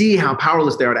they see how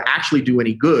powerless they are to actually do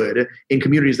any good in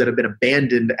communities that have been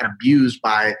abandoned and abused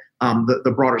by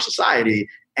the broader society.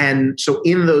 And so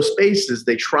in those spaces,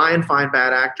 they try and find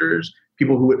bad actors,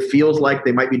 people who it feels like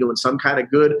they might be doing some kind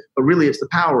of good, but really it's the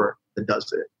power that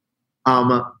does it.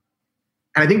 And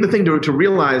I think the thing to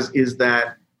realize is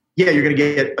that, yeah, you're going to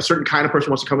get a certain kind of person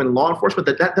who wants to come in law enforcement,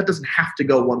 that doesn't have to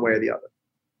go one way or the other,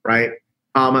 right?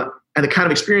 And the kind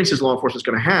of experiences law enforcement is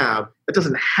going to have, that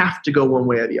doesn't have to go one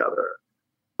way or the other.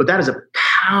 But that is a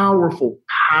powerful,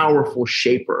 powerful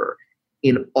shaper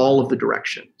in all of the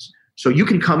directions. So you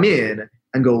can come in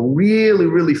and go really,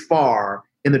 really far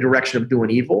in the direction of doing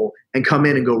evil, and come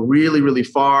in and go really, really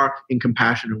far in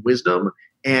compassion and wisdom.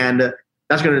 And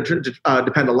that's going to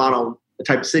depend a lot on the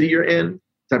type of city you're in,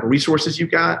 the type of resources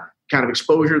you've got, kind of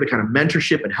exposure, the kind of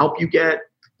mentorship and help you get.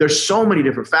 There's so many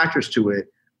different factors to it,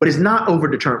 but it's not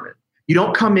overdetermined. You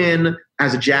don't come in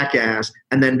as a jackass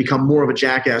and then become more of a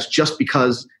jackass just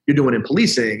because you're doing in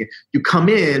policing. You come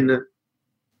in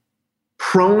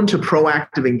prone to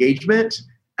proactive engagement,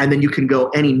 and then you can go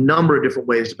any number of different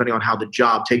ways depending on how the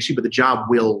job takes you, but the job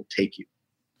will take you.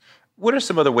 What are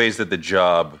some other ways that the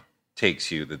job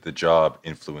takes you, that the job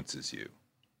influences you?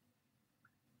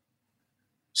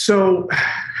 So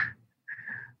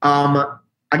I'll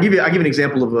give you an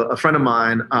example of a friend of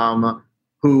mine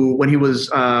who, when he was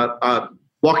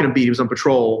walking a beat, he was on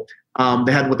patrol,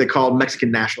 they had what they called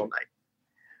Mexican National Night.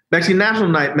 Mexican National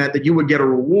Night meant that you would get a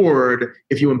reward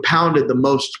if you impounded the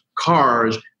most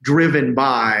cars driven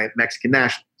by Mexican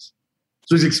nationals.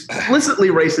 So it was explicitly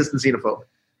racist and xenophobic.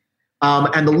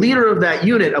 And the leader of that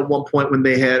unit at one point, when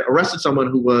they had arrested someone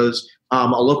who was a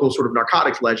local sort of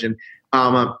narcotics legend,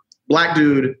 black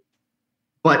dude,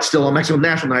 but still on Mexican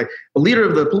National Night, the leader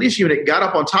of the police unit got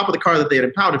up on top of the car that they had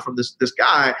impounded from this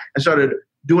guy and started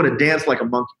doing a dance like a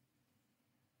monkey.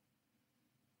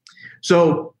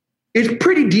 So it's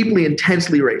pretty deeply,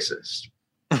 intensely racist.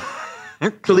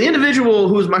 So the individual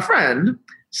who was my friend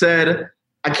said,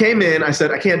 I came in, I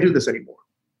said, I can't do this anymore,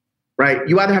 right?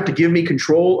 You either have to give me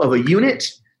control of a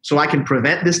unit so I can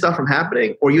prevent this stuff from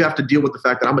happening, or you have to deal with the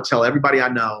fact that I'm going to tell everybody I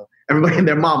know, everybody and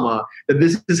their mama, that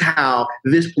this is how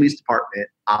this police department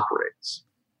operates.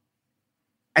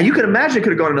 And you can imagine it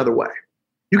could have gone another way.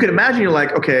 You can imagine you're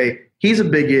like, okay, he's a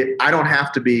bigot. I don't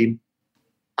have to be.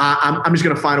 I'm just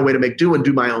going to find a way to make do and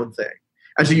do my own thing.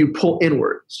 And so you pull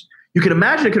inwards. You can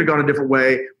imagine it could have gone a different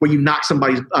way where you knock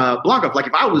somebody's block off. Like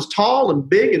if I was tall and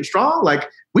big and strong, like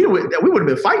we would have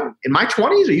been fighting in my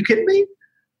 20s. Are you kidding me?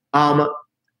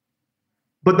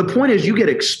 But the point is you get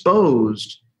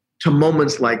exposed to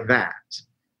moments like that.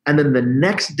 And then the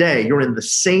next day you're in the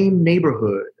same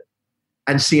neighborhood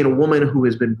and seeing a woman who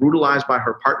has been brutalized by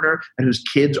her partner and whose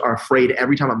kids are afraid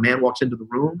every time a man walks into the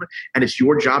room. And it's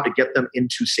your job to get them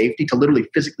into safety, to literally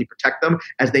physically protect them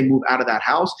as they move out of that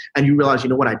house. And you realize, you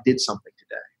know what, I did something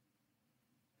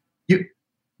today.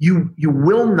 You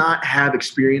will not have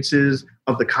experiences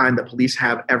of the kind that police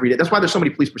have every day. That's why there's so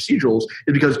many police procedurals,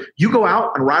 is because you go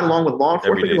out and ride along with law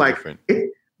enforcement.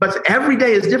 But every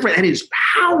day is different and it's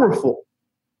powerful.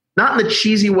 Not in the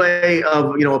cheesy way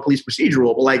of, a police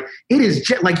procedural, but like it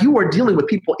is like you are dealing with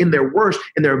people in their worst,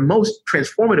 in their most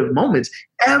transformative moments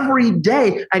every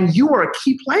day. And you are a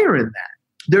key player in that.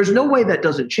 There's no way that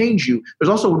doesn't change you. There's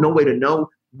also no way to know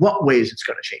what ways it's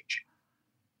going to change you.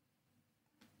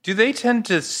 Do they tend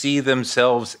to see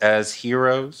themselves as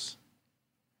heroes?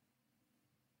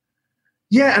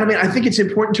 Yeah, and I mean, I think it's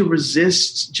important to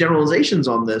resist generalizations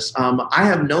on this. I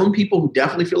have known people who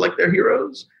definitely feel like they're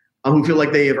heroes. Who feel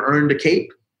like they have earned a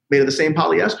cape made of the same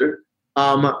polyester.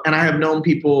 And I have known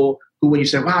people who, when you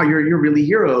say, wow, you're really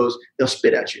heroes, they'll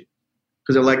spit at you.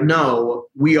 Because they're like, no,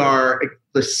 we are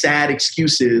the sad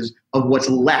excuses of what's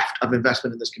left of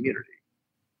investment in this community.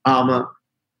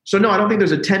 So no, I don't think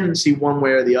there's a tendency one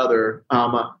way or the other.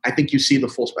 I think you see the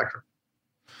full spectrum.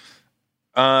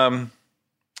 I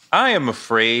am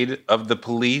afraid of the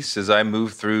police as I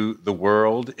move through the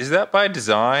world. Is that by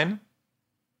design?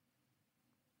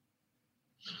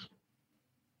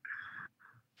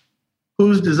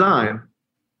 Whose design?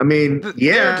 I mean,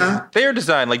 yeah. Their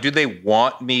design. Like, do they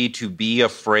want me to be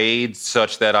afraid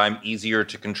such that I'm easier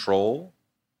to control?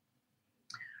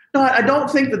 No, I don't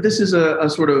think that this is a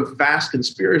sort of vast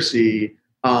conspiracy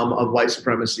of white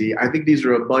supremacy. I think these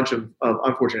are a bunch of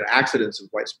unfortunate accidents of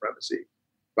white supremacy,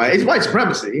 right? It's white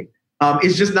supremacy.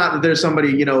 It's just not that there's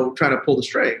somebody, trying to pull the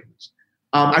strings.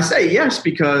 I say yes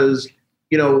because,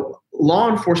 law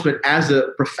enforcement as a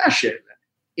profession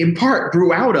in part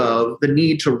grew out of the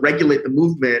need to regulate the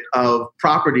movement of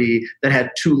property that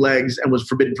had two legs and was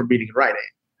forbidden from reading and writing,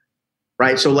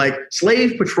 right? So like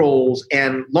slave patrols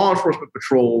and law enforcement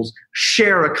patrols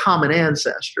share a common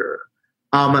ancestor.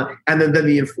 And then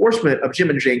the enforcement of Jim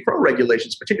and Jane Crow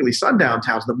regulations, particularly sundown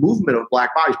towns, the movement of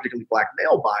black bodies, particularly black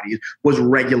male bodies, was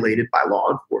regulated by law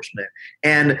enforcement.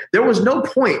 And there was no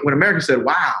point when America said,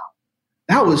 wow,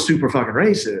 that was super fucking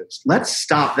racist. Let's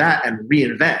stop that and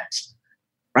reinvent.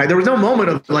 Right? There was no moment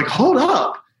of like, hold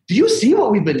up. Do you see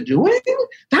what we've been doing?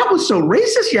 That was so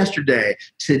racist yesterday.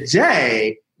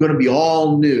 Today, going to be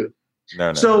all new.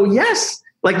 No. So yes,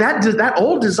 like that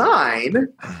old design,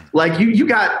 like you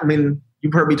got, I mean,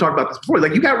 you've heard me talk about this before.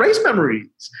 Like you got race memories.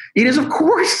 It is of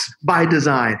course by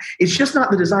design. It's just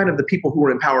not the design of the people who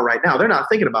are in power right now. They're not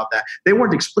thinking about that. They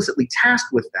weren't explicitly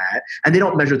tasked with that. And they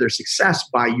don't measure their success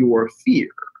by your fear,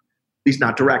 at least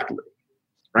not directly.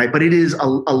 Right. But it is a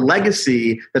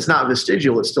legacy that's not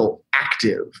vestigial. It's still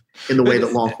active in the way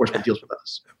that law enforcement deals with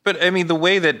us. But I mean, the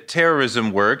way that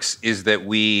terrorism works is that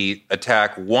we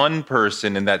attack one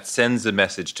person and that sends a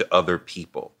message to other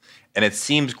people. And it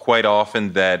seems quite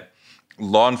often that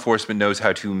law enforcement knows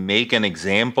how to make an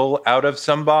example out of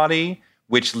somebody,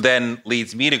 which then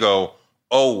leads me to go,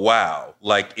 oh, wow.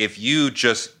 Like if you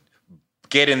just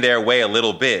get in their way a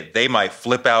little bit, they might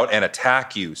flip out and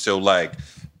attack you. So like,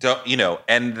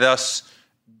 and thus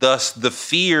the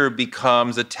fear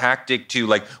becomes a tactic to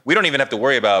like, we don't even have to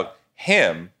worry about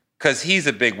him because he's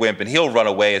a big wimp and he'll run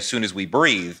away as soon as we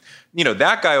breathe.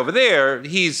 That guy over there,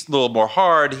 he's a little more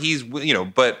hard.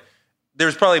 But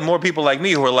there's probably more people like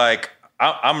me who are like,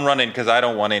 I'm running because I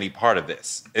don't want any part of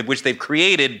this, which they've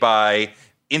created by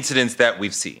incidents that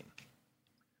we've seen.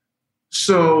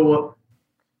 So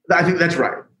I think that's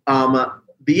right.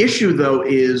 The issue, though,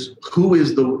 is who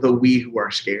is the we who are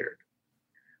scared?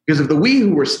 Because if the we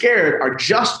who are scared are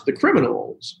just the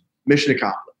criminals, mission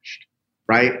accomplished,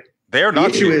 right? They're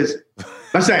not. The issue is,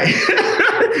 I say,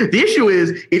 the issue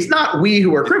is it's not we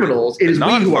who are criminals. It is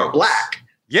we who are black.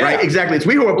 Yeah. Right, exactly. It's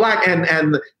we who are black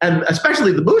and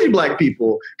especially the bougie black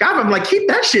people. God, I'm like, keep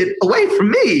that shit away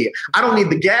from me. I don't need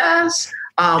the gas.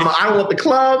 I don't want the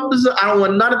clubs. I don't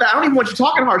want none of that. I don't even want you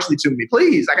talking harshly to me,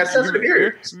 please. I got sensitive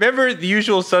ears. Remember The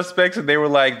Usual Suspects, and they were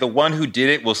like, the one who did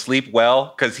it will sleep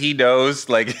well because he knows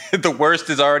like the worst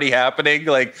is already happening.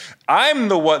 Like I'm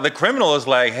the one. The criminal is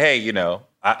like, hey, you know,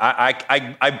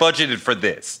 I budgeted for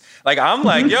this. Like I'm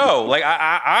like, yo, like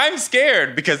I'm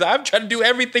scared because I'm trying to do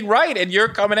everything right, and you're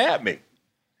coming at me.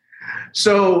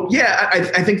 So yeah,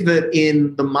 I think that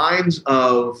in the minds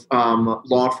of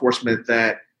law enforcement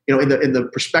that. You know, in the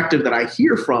perspective that I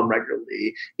hear from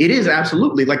regularly, it is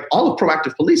absolutely like all of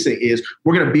proactive policing is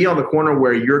we're going to be on the corner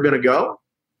where you're going to go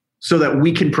so that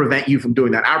we can prevent you from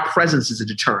doing that. Our presence is a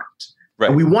deterrent. Right.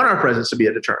 And we want our presence to be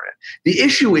a deterrent. The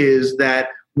issue is that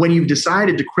when you've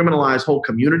decided to criminalize whole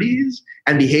communities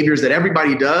and behaviors that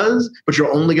everybody does, but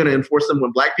you're only going to enforce them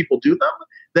when black people do them,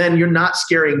 then you're not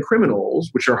scaring criminals,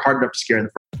 which are hard enough to scare in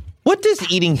the first. What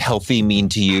does eating healthy mean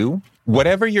to you?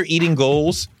 Whatever your eating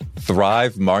goals,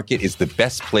 Thrive Market is the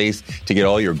best place to get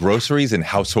all your groceries and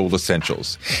household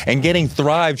essentials. And getting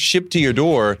Thrive shipped to your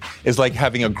door is like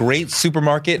having a great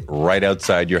supermarket right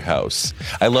outside your house.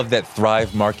 I love that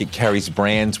Thrive Market carries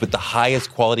brands with the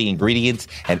highest quality ingredients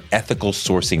and ethical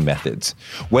sourcing methods.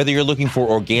 Whether you're looking for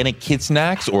organic kid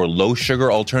snacks or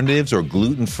low-sugar alternatives or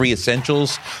gluten-free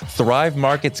essentials, Thrive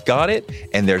Market's got it,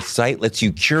 and their site lets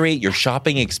you curate your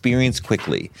shopping experience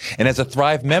quickly. And as a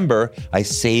Thrive member, I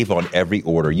save on every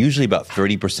order, usually about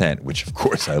 30%, which of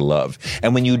course I love.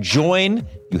 And when you join,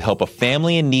 you help a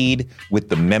family in need with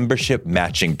the membership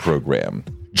matching program.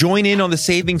 Join in on the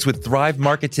savings with Thrive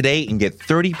Market today and get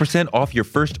 30% off your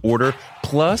first order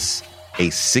plus a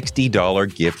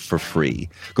 $60 gift for free.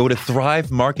 Go to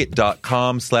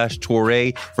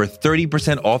thrivemarket.com/Toure for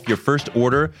 30% off your first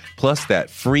order plus that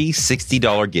free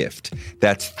 $60 gift.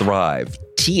 That's Thrive,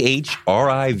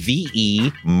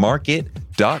 THRIVE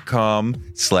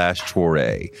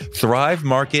market.com/Toure.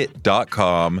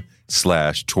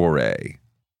 thrivemarket.com/Toure.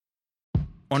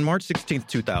 On March 16,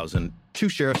 2000, 2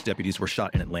 sheriff's deputies were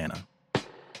shot in Atlanta.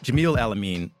 Jamil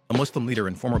Al-Amin, a Muslim leader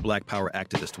and former Black Power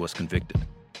activist, was convicted.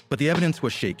 But the evidence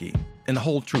was shaky, and the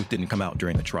whole truth didn't come out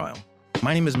during the trial.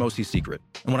 My name is Mosi Secret,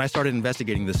 and when I started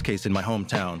investigating this case in my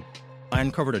hometown, I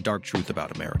uncovered a dark truth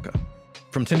about America.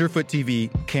 From Tenderfoot TV,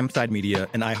 Campside Media,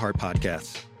 and iHeart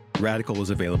Podcasts, Radical is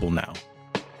available now.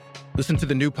 Listen to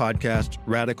the new podcast,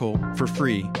 Radical, for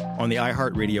free on the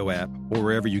iHeart Radio app or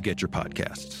wherever you get your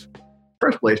podcasts.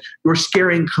 First place, you're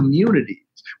scaring communities,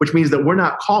 which means that we're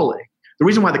not calling. The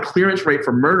reason why the clearance rate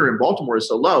for murder in Baltimore is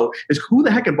so low is who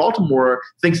the heck in Baltimore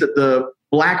thinks that the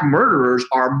black murderers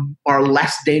are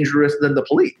less dangerous than the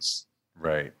police?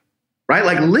 Right. Right?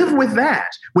 Like, live with that.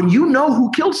 When you know who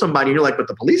killed somebody, you're like, but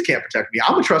the police can't protect me.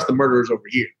 I'm going to trust the murderers over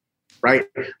here. Right?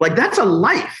 Like, that's a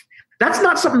life. That's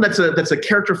not something that's a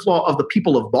character flaw of the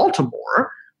people of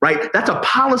Baltimore. Right? That's a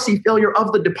policy failure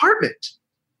of the department.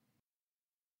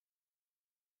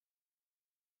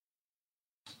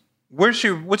 What's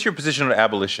your position on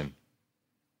abolition?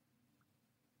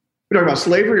 We're talking about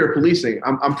slavery or policing.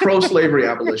 I'm pro-slavery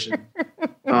abolition.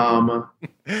 When I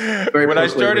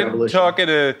started talking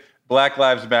to Black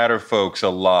Lives Matter folks a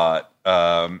lot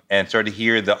and started to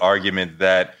hear the argument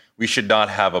that we should not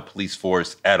have a police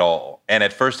force at all. And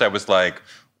at first I was like,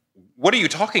 what are you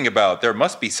talking about? There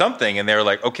must be something. And they're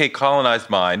like, okay, colonized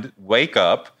mind, wake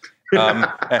up.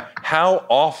 How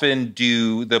often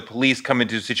do the police come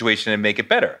into a situation and make it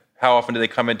better? How often do they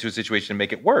come into a situation and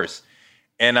make it worse?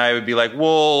 And I would be like,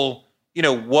 well, you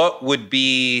know, what would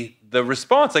be the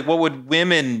response? Like, what would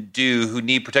women do who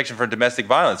need protection from domestic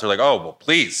violence? They're like, oh, well,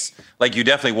 please. Like, you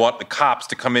definitely want the cops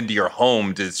to come into your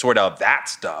home to sort out that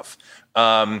stuff.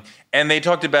 And they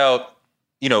talked about,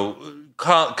 you know,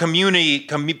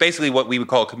 basically what we would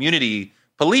call community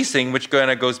policing, which kind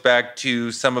of goes back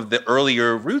to some of the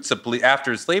earlier roots of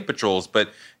after slave patrols. But,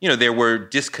 you know, there were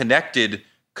disconnected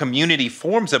community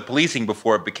forms of policing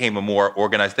before it became a more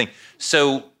organized thing.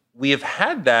 So we have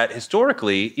had that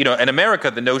historically. You know, in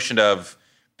America, the notion of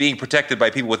being protected by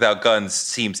people without guns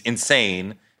seems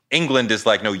insane. England is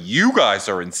like, no, you guys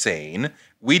are insane.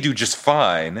 We do just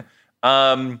fine.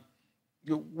 What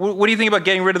do you think about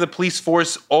getting rid of the police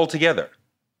force altogether?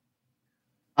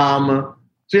 So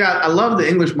yeah, I love the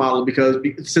English model because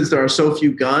since there are so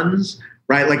few guns,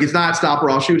 right? Like, it's not stop or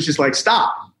I'll shoot. It's just like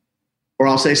stop, or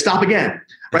I'll say stop again,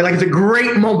 right? Like, it's a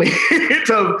great moment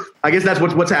of, I guess that's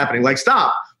what's happening. Like,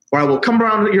 stop, or I will come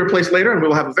around to your place later and we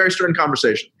will have a very stern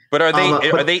conversation. But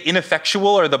are they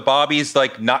ineffectual? Are the bobbies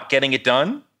like not getting it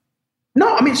done?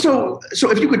 No, I mean, so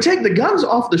if you could take the guns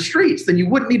off the streets, then you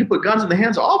wouldn't need to put guns in the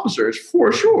hands of officers,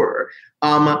 for sure.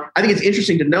 I think it's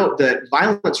interesting to note that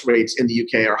violence rates in the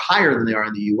UK are higher than they are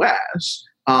in the US,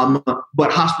 but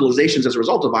hospitalizations as a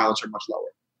result of violence are much lower.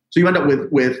 So you end up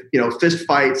with fist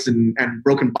fights and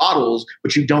broken bottles,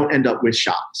 but you don't end up with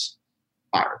shots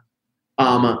fired.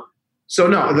 So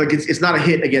no, like it's not a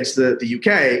hit against the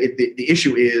UK. The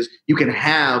issue is you can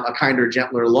have a kinder,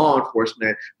 gentler law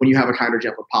enforcement when you have a kinder,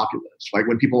 gentler populace, like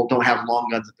when people don't have long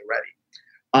guns at the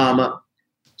ready.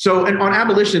 So and on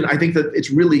abolition, I think that it's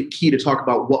really key to talk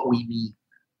about what we mean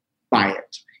by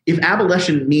it. If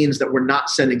abolition means that we're not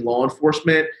sending law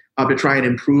enforcement to try and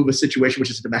improve a situation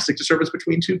which is a domestic disturbance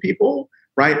between two people,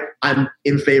 right? I'm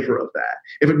in favor of that.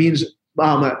 If it means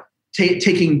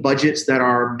taking budgets that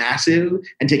are massive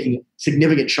and taking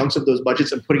significant chunks of those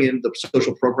budgets and putting it into the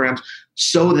social programs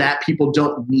so that people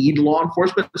don't need law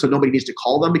enforcement, so nobody needs to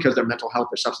call them because their mental health,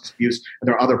 their substance abuse, and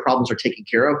their other problems are taken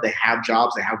care of. They have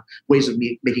jobs, they have ways of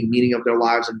making meaning of their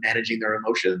lives and managing their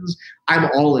emotions. I'm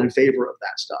all in favor of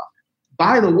that stuff.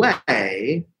 By the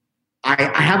way,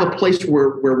 I have a place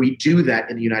where we do that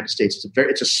in the United States.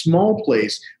 It's a small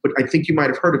place, but I think you might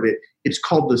have heard of it. It's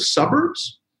called the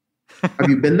suburbs. Have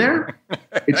you been there?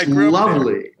 It's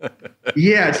lovely.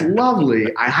 Yeah, it's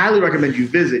lovely. I highly recommend you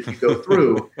visit. You go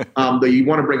through, though you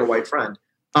want to bring a white friend.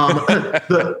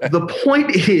 The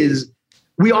point is,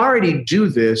 we already do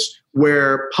this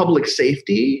where public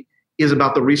safety is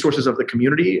about the resources of the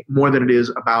community more than it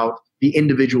is about the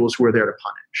individuals who are there to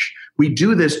punish. We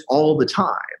do this all the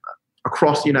time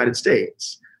across the United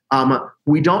States.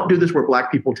 We don't do this where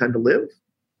Black people tend to live,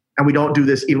 and we don't do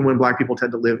this even when Black people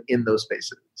tend to live in those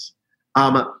spaces.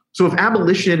 So if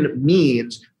abolition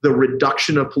means the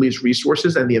reduction of police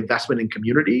resources and the investment in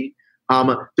community,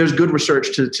 there's good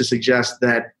research to suggest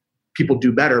that people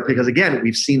do better because, again,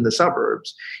 we've seen the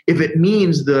suburbs. If it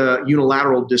means the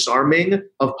unilateral disarming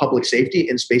of public safety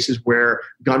in spaces where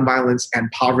gun violence and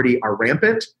poverty are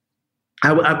rampant,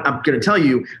 I'm going to tell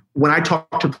you, when I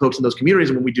talk to folks in those communities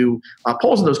and when we do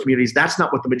polls in those communities, that's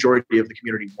not what the majority of the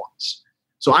community wants.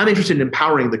 So I'm interested in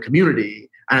empowering the community,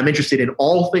 and I'm interested in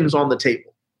all things on the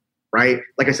table, right?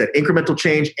 Like I said, incremental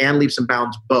change and leaps and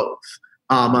bounds both.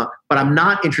 But I'm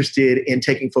not interested in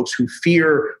taking folks who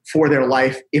fear for their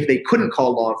life if they couldn't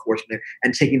call law enforcement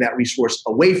and taking that resource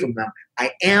away from them.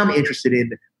 I am interested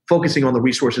in focusing on the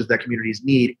resources that communities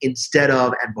need instead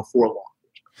of and before law.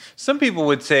 Some people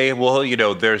would say, well,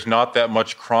 there's not that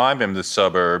much crime in the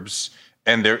suburbs,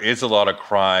 and there is a lot of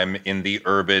crime in the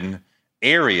urban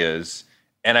areas.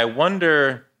 And I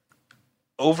wonder,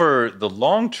 over the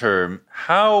long term,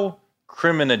 how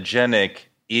criminogenic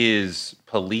is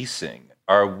policing?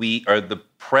 Are the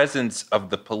presence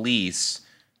of the police,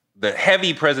 the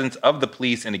heavy presence of the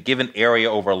police in a given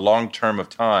area over a long term of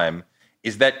time,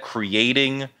 is that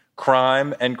creating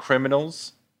crime and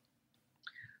criminals?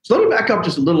 So let me back up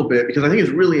just a little bit because I think it's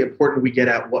really important we get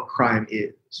at what crime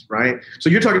is, right? So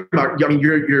you're talking about,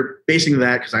 you're basing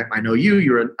that because I know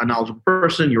you're a knowledgeable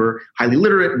person, you're highly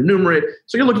literate and numerate.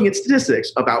 So you're looking at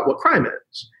statistics about what crime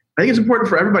is. I think it's important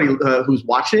for everybody who's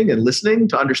watching and listening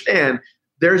to understand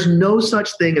there's no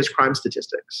such thing as crime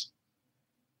statistics.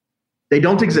 They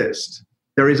don't exist.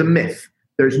 There is a myth.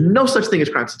 There's no such thing as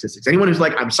crime statistics. Anyone who's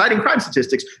like, I'm citing crime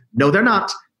statistics, no, they're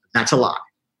not. That's a lie.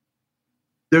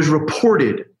 There's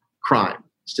reported crime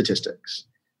statistics.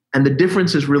 And the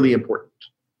difference is really important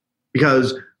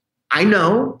because I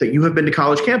know that you have been to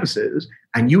college campuses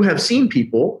and you have seen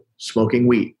people smoking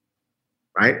weed,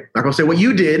 right? I'm not going to say what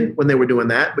you did when they were doing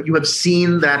that, but you have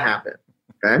seen that happen,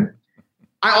 okay?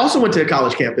 I also went to a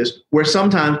college campus where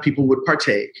sometimes people would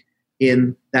partake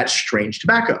in that strange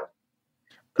tobacco.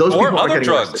 Those or people other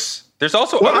drugs. Arrested. There's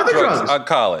also other drugs on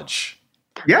college.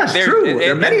 Yes, true.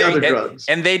 There are many other drugs.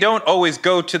 And they don't always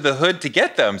go to the hood to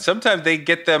get them. Sometimes they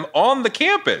get them on the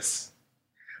campus.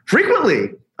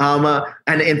 Frequently.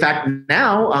 And in fact,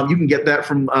 now you can get that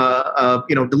from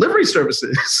delivery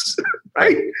services,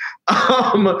 right?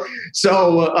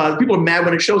 So people are mad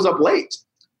when it shows up late.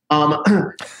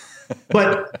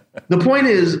 But the point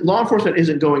is, law enforcement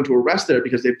isn't going to arrest there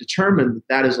because they've determined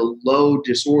that is a low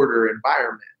disorder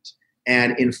environment,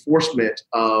 and enforcement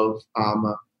of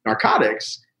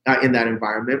narcotics in that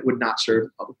environment would not serve the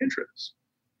public interest.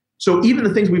 So even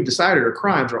the things we've decided are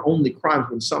crimes are only crimes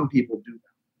when some people do them.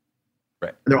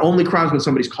 Right. And they're only crimes when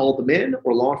somebody's called them in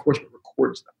or law enforcement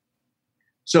records them.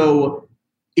 So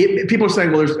people are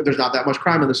saying, well, there's not that much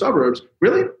crime in the suburbs.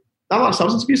 Really? Not a lot of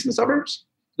substance abuse in the suburbs?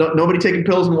 Nobody taking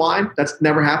pills and wine? That's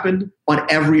never happened on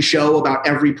every show about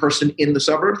every person in the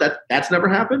suburbs? That's never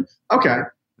happened? Okay.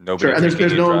 Sure. And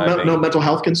there's no mental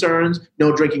health concerns,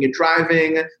 no drinking and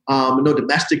driving, no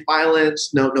domestic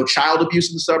violence, no child abuse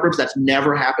in the suburbs. That's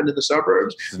never happened in the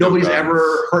suburbs. Nobody's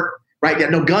ever hurt. Right? Yeah,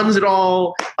 no guns at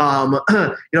all.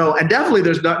 And definitely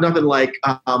there's nothing like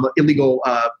illegal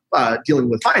dealing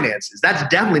with finances. That's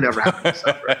definitely never happened in the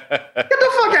suburbs. Get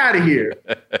the fuck out of here.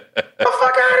 Get the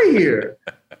fuck out of here.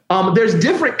 There's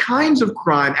different kinds of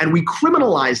crime, and we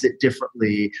criminalize it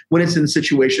differently when it's in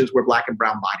situations where black and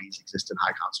brown bodies exist in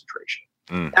high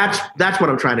concentration. That's what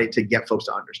I'm trying to get folks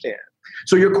to understand.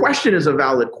 So your question is a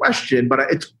valid question, but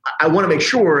I want to make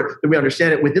sure that we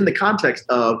understand it within the context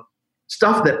of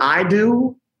stuff that I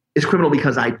do is criminal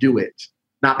because I do it,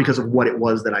 not because of what it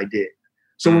was that I did.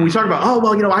 So when we talk about,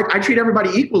 I treat everybody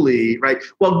equally, right?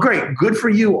 Well, great. Good for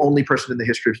you, only person in the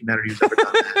history of humanity who's ever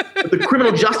done that. But the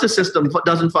criminal justice system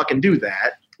doesn't fucking do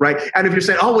that, right? And if you're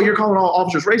saying, you're calling all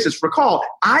officers racist, recall,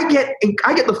 I get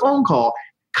the phone call.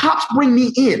 Cops bring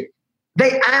me in.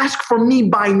 They ask for me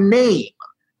by name.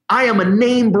 I am a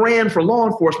name brand for law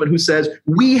enforcement who says,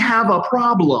 we have a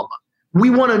problem. We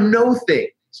want to know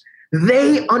things.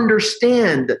 They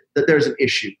understand that there's an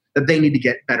issue that they need to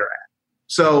get better at.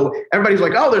 So everybody's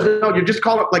like, you just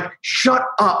call it, like, shut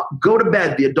up, go to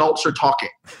bed. The adults are talking,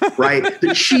 right?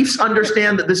 The chiefs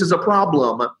understand that this is a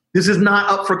problem. This is not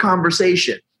up for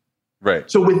conversation. Right.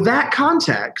 So with that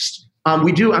context,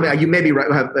 we do, you maybe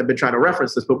have been trying to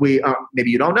reference this, but we, maybe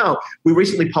you don't know, we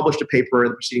recently published a paper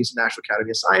in the Proceedings of the National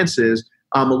Academy of Sciences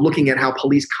looking at how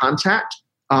police contact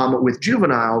with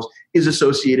juveniles is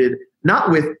associated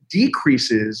not with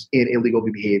decreases in illegal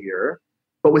behavior,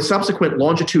 but with subsequent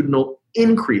longitudinal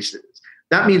increases.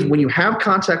 That means when you have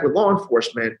contact with law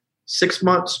enforcement, 6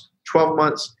 months, 12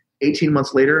 months, 18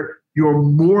 months later, you're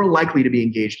more likely to be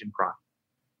engaged in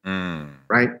crime.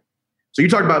 Right? So you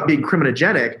talk about being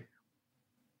criminogenic.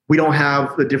 We don't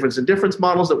have the difference in difference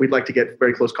models that we'd like to get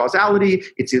very close causality.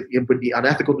 It would be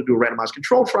unethical to do a randomized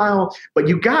control trial, but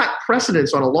you got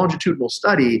precedence on a longitudinal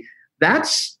study.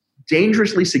 That's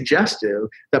dangerously suggestive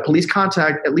that police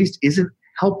contact at least isn't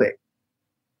helping,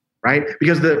 right?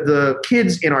 Because the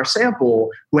kids in our sample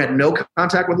who had no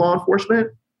contact with law enforcement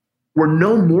were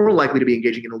no more likely to be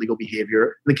engaging in illegal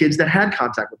behavior than the kids that had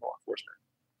contact with law enforcement,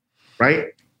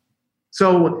 right?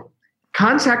 So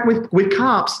contact with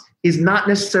cops is not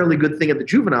necessarily a good thing at the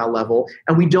juvenile level,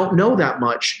 and we don't know that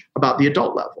much about the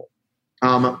adult level.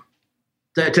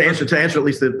 To answer at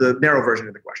least the narrow version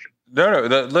of the question. No.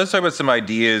 Let's talk about some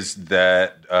ideas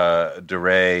that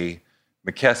DeRay,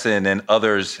 McKesson, and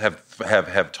others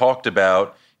have talked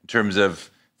about in terms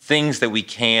of things that we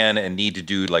can and need to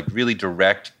do, like really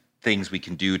direct things we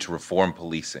can do to reform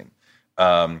policing,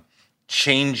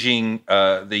 changing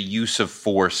the use of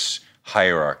force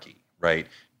hierarchy, right?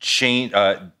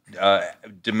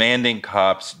 Demanding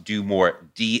cops do more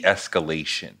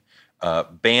de-escalation.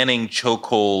 Banning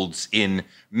chokeholds in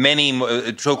many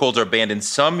chokeholds are banned in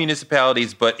some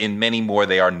municipalities, but in many more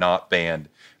they are not banned.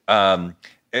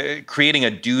 Creating a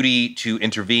duty to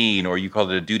intervene, or you call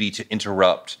it a duty to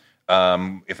interrupt.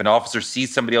 If an officer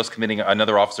sees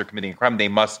another officer committing a crime, they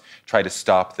must try to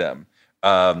stop them.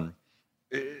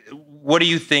 What do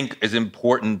you think is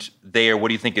important there? What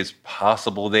do you think is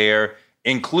possible there,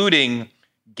 including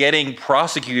getting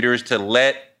prosecutors to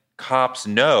let cops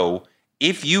know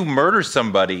if you murder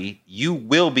somebody, you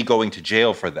will be going to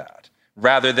jail for that,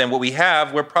 rather than what we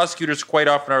have where prosecutors quite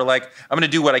often are like, I'm going to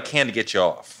do what I can to get you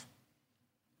off.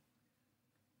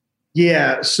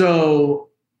 Yeah. So,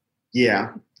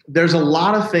 there's a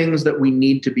lot of things that we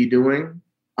need to be doing.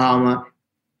 And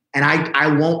I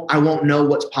won't know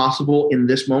what's possible in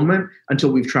this moment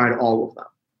until we've tried all of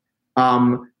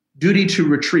them. Duty to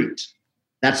retreat.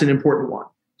 That's an important one.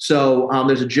 So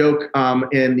there's a joke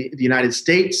in the United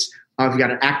States. If you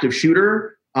got an active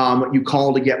shooter, you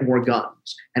call to get more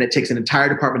guns, and it takes an entire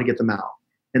department to get them out.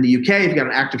 In the UK, if you got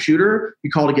an active shooter,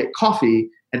 you call to get coffee,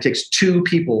 and it takes 2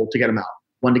 people to get them out.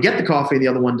 One to get the coffee, and the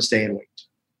other one to stay and wait.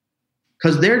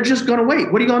 Because they're just going to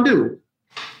wait. What are you going to do?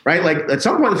 Right? Like, at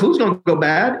some point, the food's going to go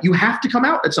bad. You have to come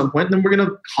out at some point, and then we're going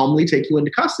to calmly take you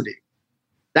into custody.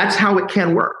 That's how it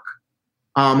can work.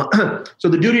 So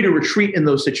the duty to retreat in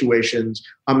those situations,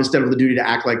 instead of the duty to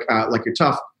act like you're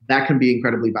tough, that can be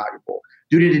incredibly valuable.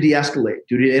 Duty to de-escalate,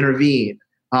 duty to intervene,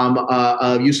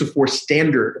 use of force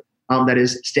standard that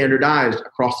is standardized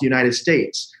across the United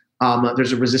States.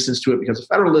 There's a resistance to it because of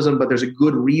federalism, but there's a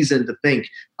good reason to think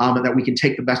that we can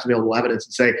take the best available evidence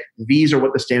and say, these are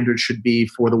what the standards should be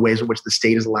for the ways in which the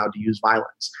state is allowed to use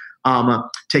violence.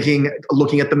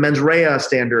 Looking at the mens rea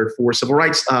standard for civil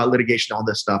rights litigation, all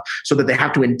this stuff, so that they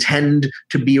have to intend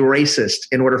to be racist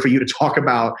in order for you to talk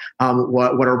about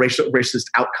what are racist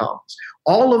outcomes.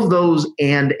 all of those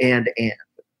and.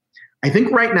 I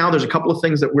think right now there's a couple of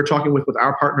things that we're talking with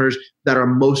our partners that are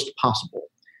most possible.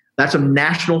 That's a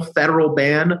national federal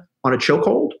ban on a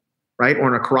chokehold, right? Or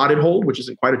on a carotid hold, which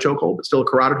isn't quite a chokehold, but still a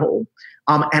carotid hold,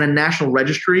 and a national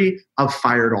registry of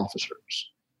fired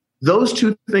officers. Those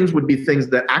two things would be things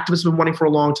that activists have been wanting for a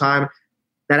long time,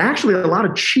 that actually a lot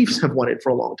of chiefs have wanted for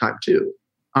a long time too.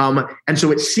 And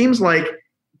so it seems like,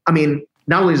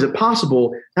 not only is it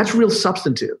possible, that's real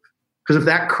substantive. Because if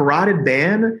that carotid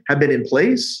ban had been in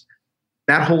place,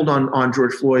 that hold on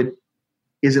George Floyd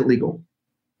isn't legal,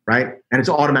 right? And it's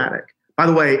automatic. By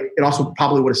the way, it also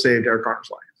probably would have saved Eric Garner's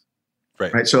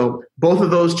life. Right. So both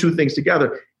of those two things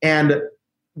together. And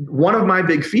one of my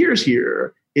big fears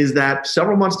here is that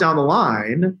several months down the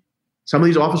line, some of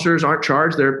these officers aren't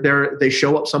charged. They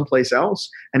show up someplace else.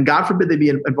 And God forbid they be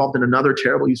involved in another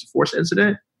terrible use of force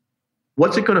incident.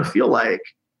 What's it going to feel like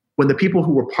when the people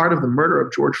who were part of the murder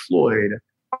of George Floyd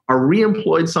are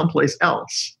reemployed someplace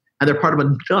else and they're part of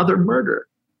another murder?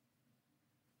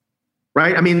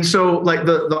 Right? So like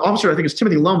the officer, I think it's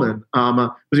Timothy Loman,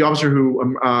 was the officer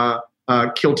who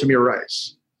killed Tamir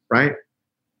Rice, right?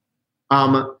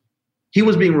 He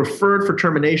was being referred for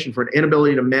termination for an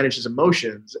inability to manage his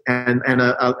emotions and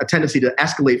a tendency to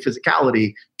escalate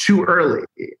physicality too early.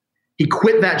 He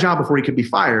quit that job before he could be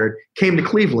fired, came to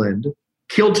Cleveland,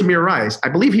 killed Tamir Rice. I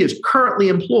believe he is currently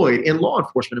employed in law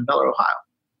enforcement in Bel Air, Ohio.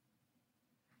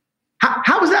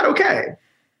 How is that okay?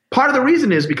 Part of the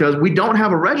reason is because we don't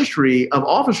have a registry of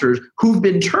officers who've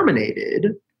been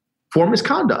terminated for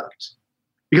misconduct.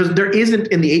 Because there isn't,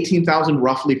 in the 18,000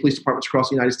 roughly police departments across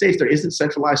the United States, there isn't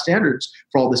centralized standards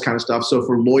for all this kind of stuff. So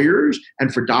for lawyers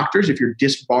and for doctors, if you're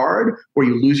disbarred or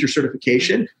you lose your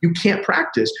certification, you can't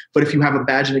practice. But if you have a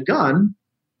badge and a gun,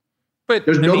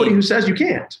 there's nobody who says you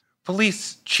can't.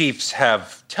 Police chiefs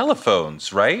have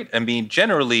telephones, right?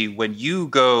 Generally, when you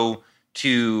go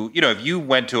to, if you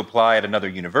went to apply at another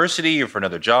university or for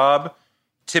another job,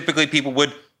 typically people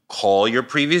would call your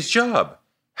previous job.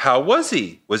 How was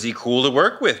he? Was he cool to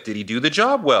work with? Did he do the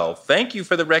job well? Thank you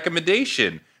for the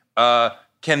recommendation.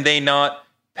 Can they not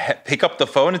pick up the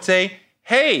phone and say,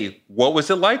 hey, what was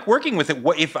it like working with it?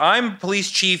 If I'm police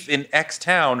chief in X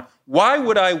town, why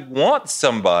would I want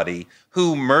somebody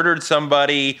who murdered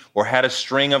somebody or had a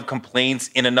string of complaints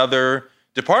in another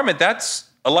department? That's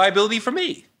a liability for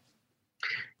me.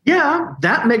 Yeah,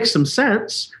 that makes some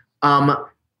sense. Of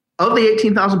the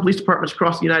 18,000 police departments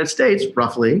across the United States,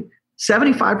 roughly,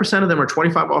 75% of them are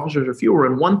 25 officers or fewer,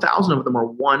 and 1,000 of them are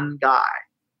one guy.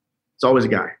 It's always a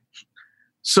guy.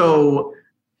 So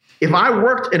if I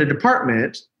worked in a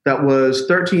department that was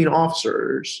 13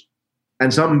 officers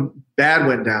and something bad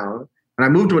went down, and I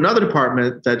moved to another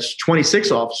department that's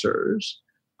 26 officers,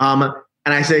 and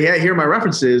I say, yeah, here are my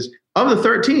references. Of the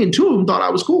 13, 2 of them thought I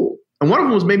was cool. And one of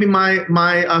them was maybe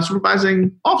my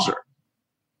supervising officer.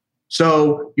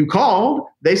 So you called,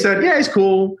 they said, yeah, he's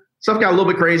cool. Stuff got a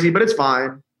little bit crazy, but it's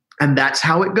fine. And that's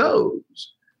how it goes.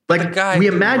 Like, the guy we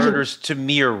who imagine murders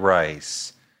Tamir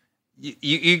Rice.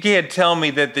 You can't tell me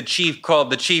that the chief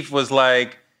was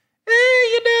like, we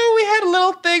had a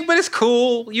little thing, but it's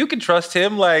cool. You can trust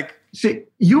him. Like, see,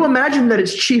 you imagine that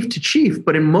it's chief to chief,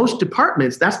 but in most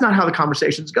departments, that's not how the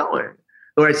conversation's going.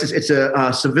 Or it's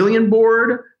a civilian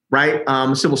board, right?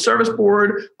 Civil service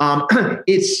board.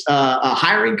 It's a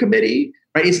hiring committee,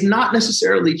 right? It's not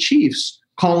necessarily chiefs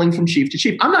calling from chief to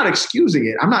chief. I'm not excusing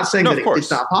it. I'm not saying that it's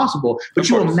not possible, but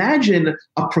you imagine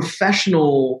a profession.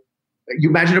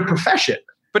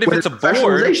 But if it's a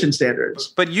board, standards.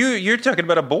 But you're talking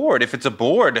about a board. If it's a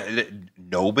board,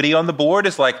 nobody on the board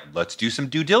is like, let's do some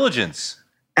due diligence.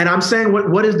 And I'm saying,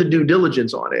 what is the due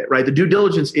diligence on it, right? The due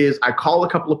diligence is I call a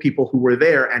couple of people who were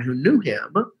there and who knew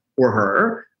him or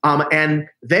her, and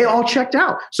they all checked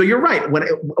out. So you're right.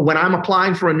 When I'm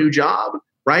applying for a new job,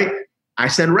 right, I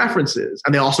send references,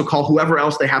 and they also call whoever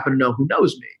else they happen to know who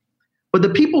knows me. But the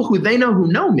people who they know who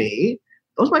know me,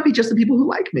 those might be just the people who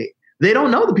like me. They don't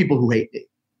know the people who hate me,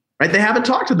 right? They haven't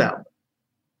talked to them.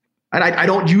 And I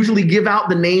don't usually give out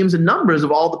the names and numbers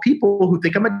of all the people who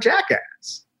think I'm a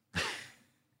jackass.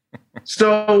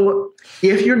 So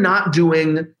if you're not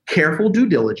doing careful due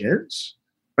diligence,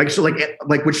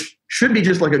 like which should be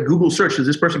just like a Google search, does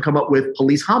this person come up with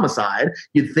police homicide?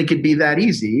 You'd think it'd be that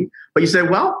easy, but you say,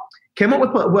 well, came up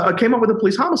with a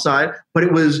police homicide, but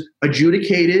it was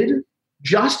adjudicated,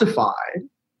 justified,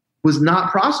 was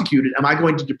not prosecuted. Am I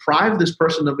going to deprive this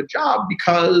person of a job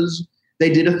because they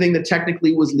did a thing that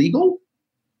technically was legal?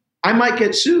 I might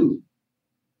get sued.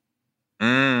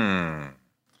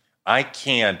 I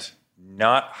can't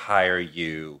not hire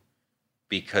you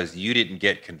because you didn't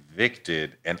get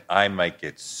convicted and I might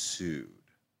get sued.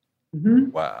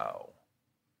 Mm-hmm. Wow.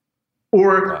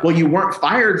 Or, well, you weren't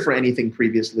fired for anything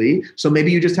previously, so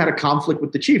maybe you just had a conflict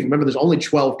with the chief. Remember, there's only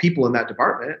 12 people in that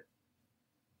department.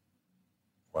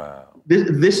 Wow.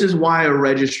 This is why a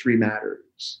registry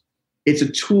matters. It's a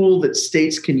tool that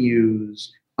states can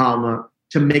use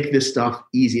to make this stuff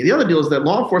easy. The other deal is that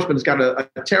law enforcement has got a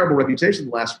terrible reputation in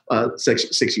the last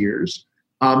 6 years.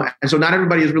 And so not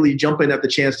everybody is really jumping at the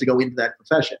chance to go into that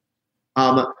profession.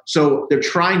 So they're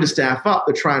trying to staff up,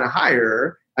 they're trying to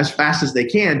hire as fast as they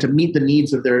can to meet the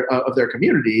needs of their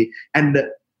community. And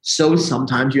so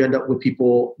sometimes you end up with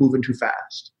people moving too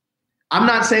fast. I'm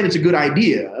not saying it's a good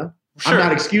idea. Sure. I'm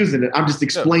not excusing it. I'm just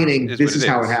explaining this is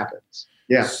how it happens.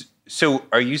 Yeah. So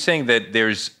are you saying that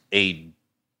there's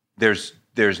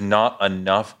not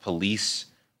enough police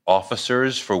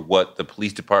officers for what the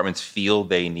police departments feel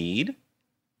they need?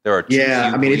 There are too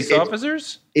few police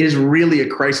officers? It is really a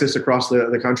crisis across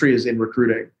the country is in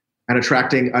recruiting and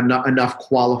attracting enough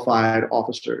qualified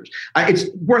officers. It's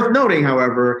worth noting,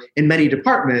 however, in many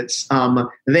departments,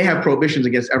 they have prohibitions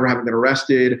against ever having been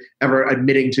arrested, ever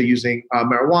admitting to using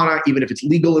marijuana, even if it's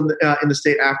legal in the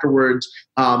state afterwards,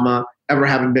 ever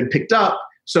having been picked up.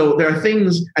 So there are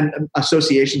things and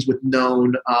associations with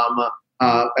known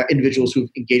individuals who've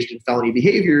engaged in felony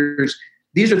behaviors.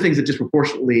 These are things that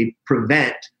disproportionately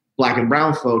prevent Black and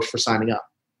brown folks from signing up.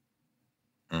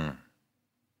 Mm.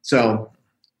 So,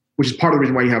 which is part of the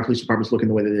reason why you have police departments looking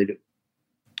the way that they do.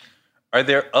 Are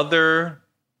there other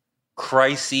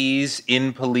crises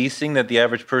in policing that the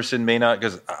average person may not?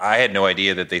 Because I had no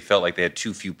idea that they felt like they had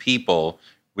too few people,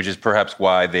 which is perhaps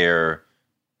why they're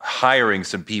hiring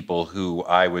some people who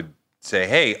I would say,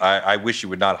 hey, I wish you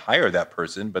would not hire that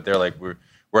person, but they're like, we're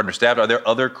understaffed. Are there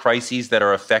other crises that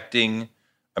are affecting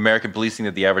American policing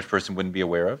that the average person wouldn't be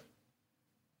aware of?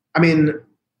 I mean,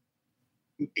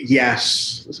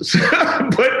 yes,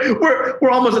 but we're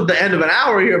almost at the end of an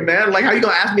hour here, man. Like, how are you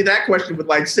gonna ask me that question with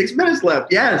like 6 minutes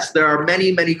left? Yes, there are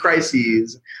many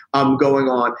crises going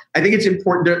on. I think it's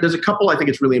important. There's a couple I think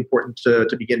it's really important to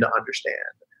begin to understand,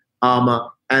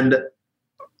 and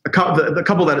the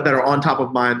couple that are on top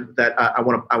of mind that I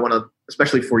want to,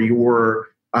 especially for your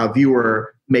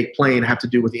viewer, make plain have to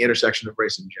do with the intersection of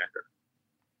race and gender.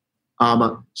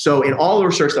 So in all the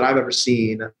research that I've ever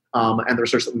seen and the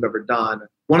research that we've ever done,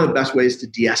 one of the best ways to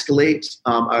de-escalate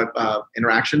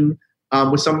interaction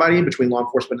with somebody between law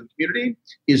enforcement and the community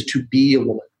is to be a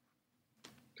woman.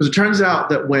 Because it turns out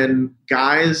that when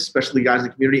guys, especially guys in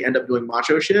the community, end up doing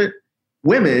macho shit,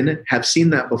 women have seen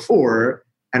that before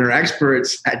and are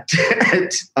experts at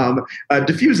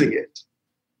diffusing it.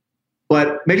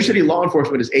 But major city law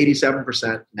enforcement is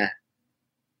 87% men.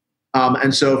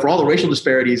 And so for all the racial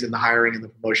disparities in the hiring and the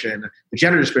promotion, the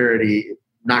gender disparity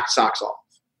knocked socks off.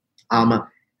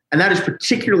 And that is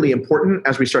particularly important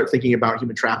as we start thinking about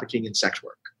human trafficking and sex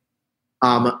work.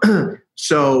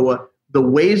 So the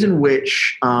ways in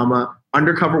which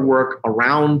undercover work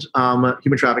around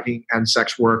human trafficking and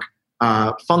sex work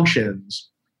functions,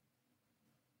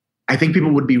 I think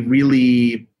people would be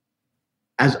really,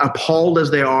 as appalled as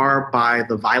they are by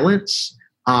the violence,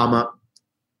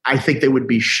 I think they would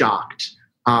be shocked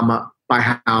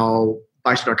by how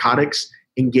Vice Narcotics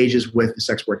engages with the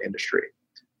sex work industry.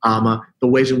 The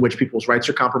ways in which people's rights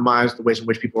are compromised, the ways in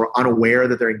which people are unaware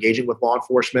that they're engaging with law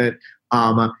enforcement,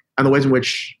 and the ways in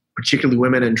which particularly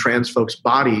women and trans folks'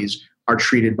 bodies are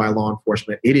treated by law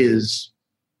enforcement.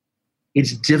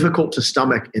 It's difficult to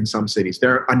stomach in some cities.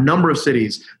 There are a number of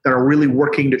cities that are really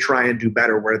working to try and do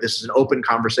better, where this is an open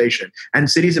conversation.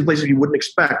 And cities and places you wouldn't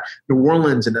expect, New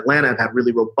Orleans and Atlanta, have had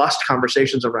really robust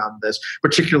conversations around this,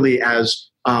 particularly as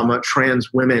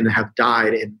trans women have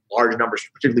died in large numbers,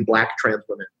 particularly Black trans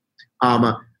women.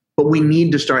 But we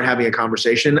need to start having a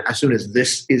conversation as soon as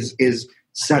this is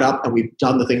set up and we've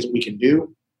done the things that we can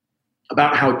do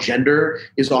about how gender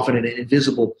is often an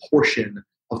invisible portion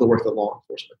of the work that law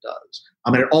enforcement does.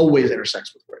 And it always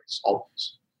intersects with race,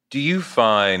 always. Do you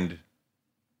find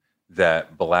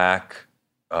that Black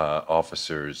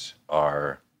officers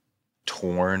are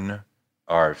torn,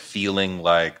 are feeling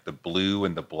like the blue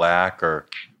and the black are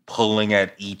pulling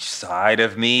at each side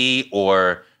of me,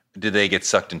 or do they get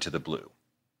sucked into the blue?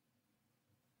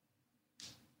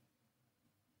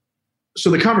 So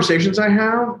the conversations I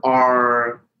have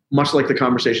are much like the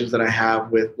conversations that I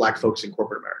have with Black folks in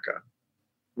corporate America,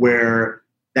 where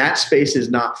that space is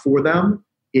not for them.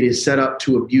 It is set up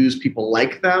to abuse people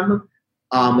like them.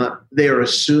 They are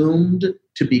assumed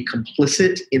to be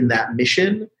complicit in that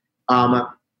mission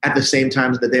at the same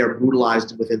time that they are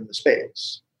brutalized within the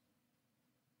space.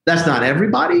 That's not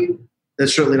everybody.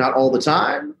 That's certainly not all the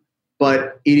time.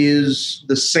 But it is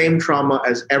the same trauma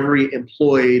as every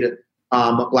employed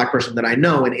Black person that I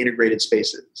know in integrated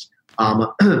spaces.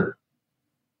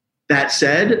 That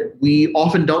said, we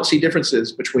often don't see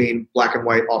differences between Black and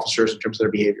white officers in terms of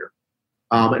their behavior,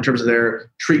 in terms of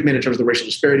their treatment, in terms of the racial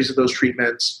disparities of those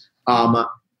treatments.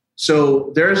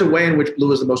 So there is a way in which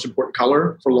blue is the most important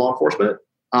color for law enforcement.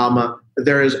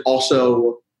 There is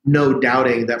also no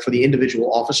doubting that for the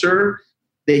individual officer,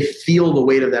 they feel the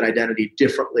weight of that identity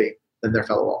differently than their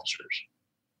fellow officers.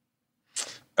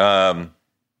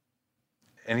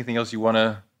 Anything else you want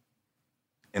to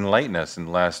enlighten us in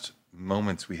the last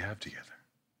moments we have together?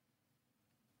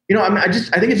 I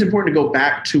think it's important to go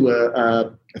back to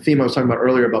a theme I was talking about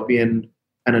earlier about being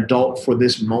an adult for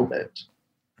this moment.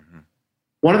 Mm-hmm.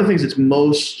 One of the things that's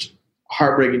most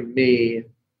heartbreaking to me,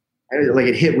 like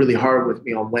it hit really hard with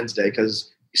me on Wednesday,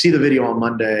 because you see the video on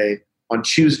Monday, on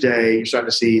Tuesday, you're starting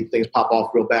to see things pop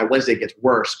off real bad. Wednesday it gets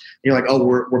worse. And you're like, oh,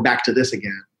 we're back to this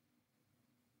again.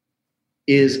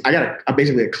 I got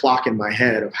basically a clock in my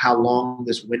head of how long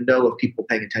this window of people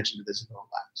paying attention to this is going to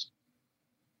last.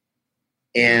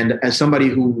 And as somebody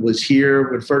who was here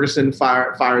when Ferguson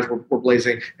fires were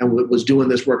blazing and was doing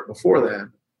this work before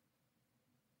then,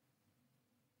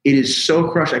 it is so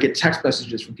crushed. I get text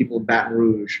messages from people in Baton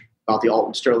Rouge about the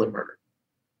Alton Sterling murder,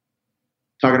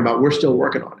 talking about we're still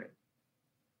working on it.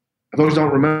 Folks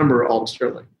don't remember Alton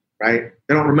Sterling, right?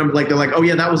 They don't remember. They're like, oh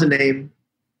yeah, that was a name.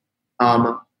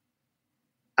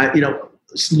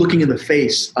 Looking in the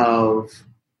face of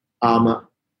the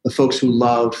folks who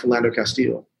loved Philando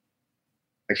Castile,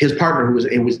 like his partner, who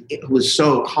was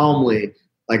so calmly,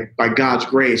 like by God's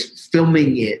grace,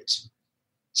 filming it,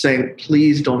 saying,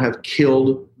 "Please don't have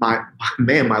killed my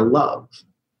love."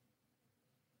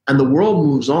 And the world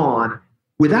moves on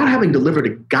without having delivered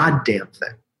a goddamn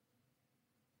thing.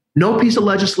 No piece of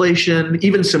legislation,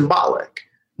 even symbolic.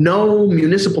 No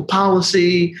municipal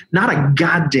policy, not a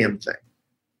goddamn thing.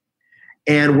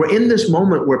 And we're in this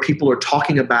moment where people are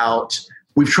talking about,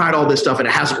 we've tried all this stuff and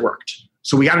it hasn't worked,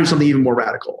 so we got to do something even more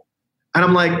radical. And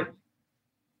I'm like,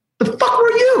 the fuck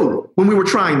were you when we were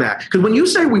trying that? Because when you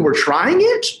say we were trying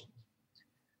it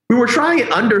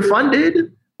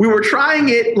underfunded. We were trying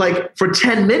it like for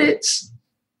 10 minutes.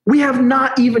 We have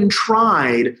not even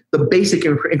tried the basic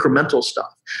incremental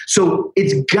stuff. So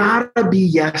it's gotta be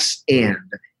yes and.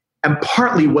 And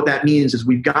partly what that means is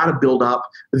we've got to build up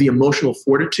the emotional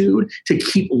fortitude to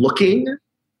keep looking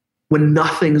when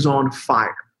nothing's on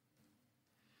fire.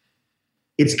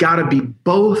 It's got to be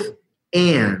both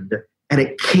and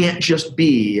it can't just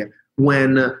be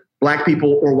when Black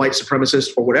people or white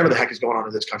supremacists or whatever the heck is going on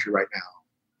in this country right now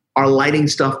are lighting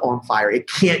stuff on fire. It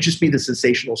can't just be the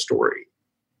sensational story.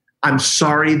 I'm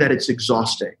sorry that it's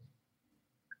exhausting,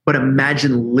 but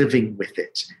imagine living with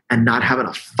it and not having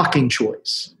a fucking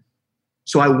choice.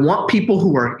 So I want people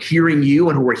who are hearing you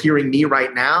and who are hearing me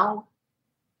right now.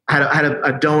 I had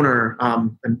a donor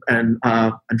and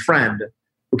friend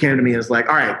who came to me and was like,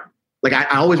 all right, like I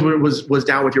always was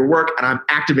down with your work and I'm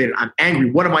activated. I'm angry.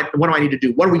 What do I need to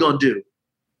do? What are we going to do?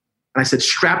 And I said,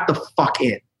 strap the fuck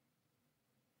in.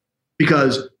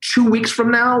 Because 2 weeks from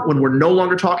now, when we're no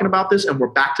longer talking about this and we're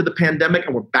back to the pandemic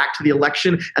and we're back to the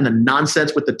election and the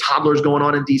nonsense with the toddlers going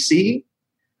on in DC,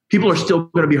 people are still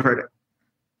going to be hurting.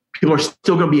 People are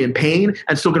still going to be in pain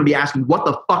and still going to be asking, what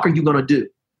the fuck are you going to do?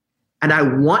 And I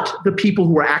want the people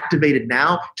who are activated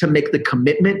now to make the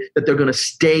commitment that they're going to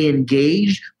stay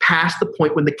engaged past the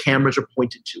point when the cameras are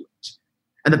pointed to it.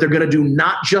 And that they're going to do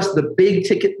not just the big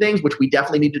ticket things, which we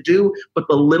definitely need to do, but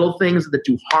the little things that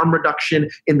do harm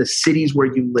reduction in the cities where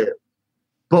you live.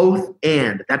 Both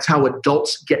and. That's how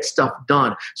adults get stuff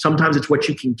done. Sometimes it's what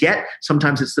you can get.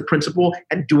 Sometimes it's the principle.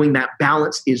 And doing that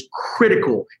balance is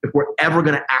critical if we're ever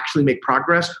going to actually make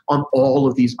progress on all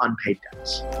of these unpaid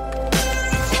debts.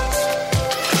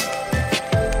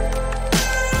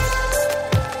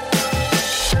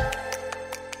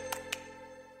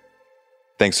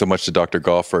 Thanks so much to Dr.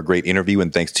 Goff for a great interview,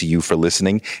 and thanks to you for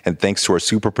listening. And thanks to our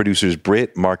super producers,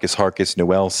 Britt, Marcus Harkis,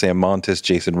 Noel, Sam Montes,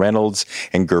 Jason Reynolds,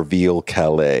 and Gerville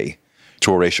Calais.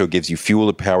 Touré Show gives you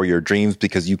fuel to power your dreams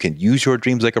because you can use your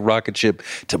dreams like a rocket ship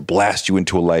to blast you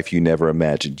into a life you never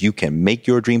imagined. You can make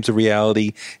your dreams a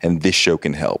reality, and this show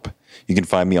can help. You can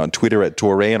find me on Twitter at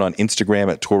Touré and on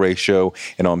Instagram at Touré Show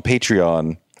and on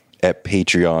Patreon at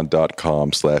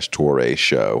patreon.com/Touré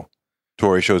Show.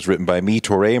 Touré Show is written by me,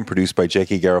 Touré, and produced by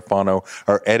Jackie Garofano.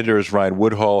 Our editor is Ryan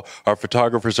Woodhall. Our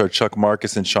photographers are Chuck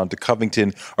Marcus and Shanta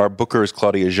Covington. Our booker is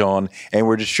Claudia Jean. And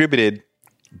we're distributed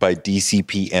by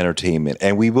DCP Entertainment.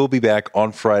 And we will be back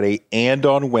on Friday and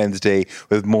on Wednesday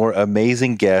with more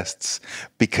amazing guests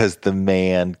because the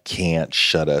man can't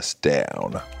shut us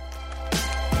down.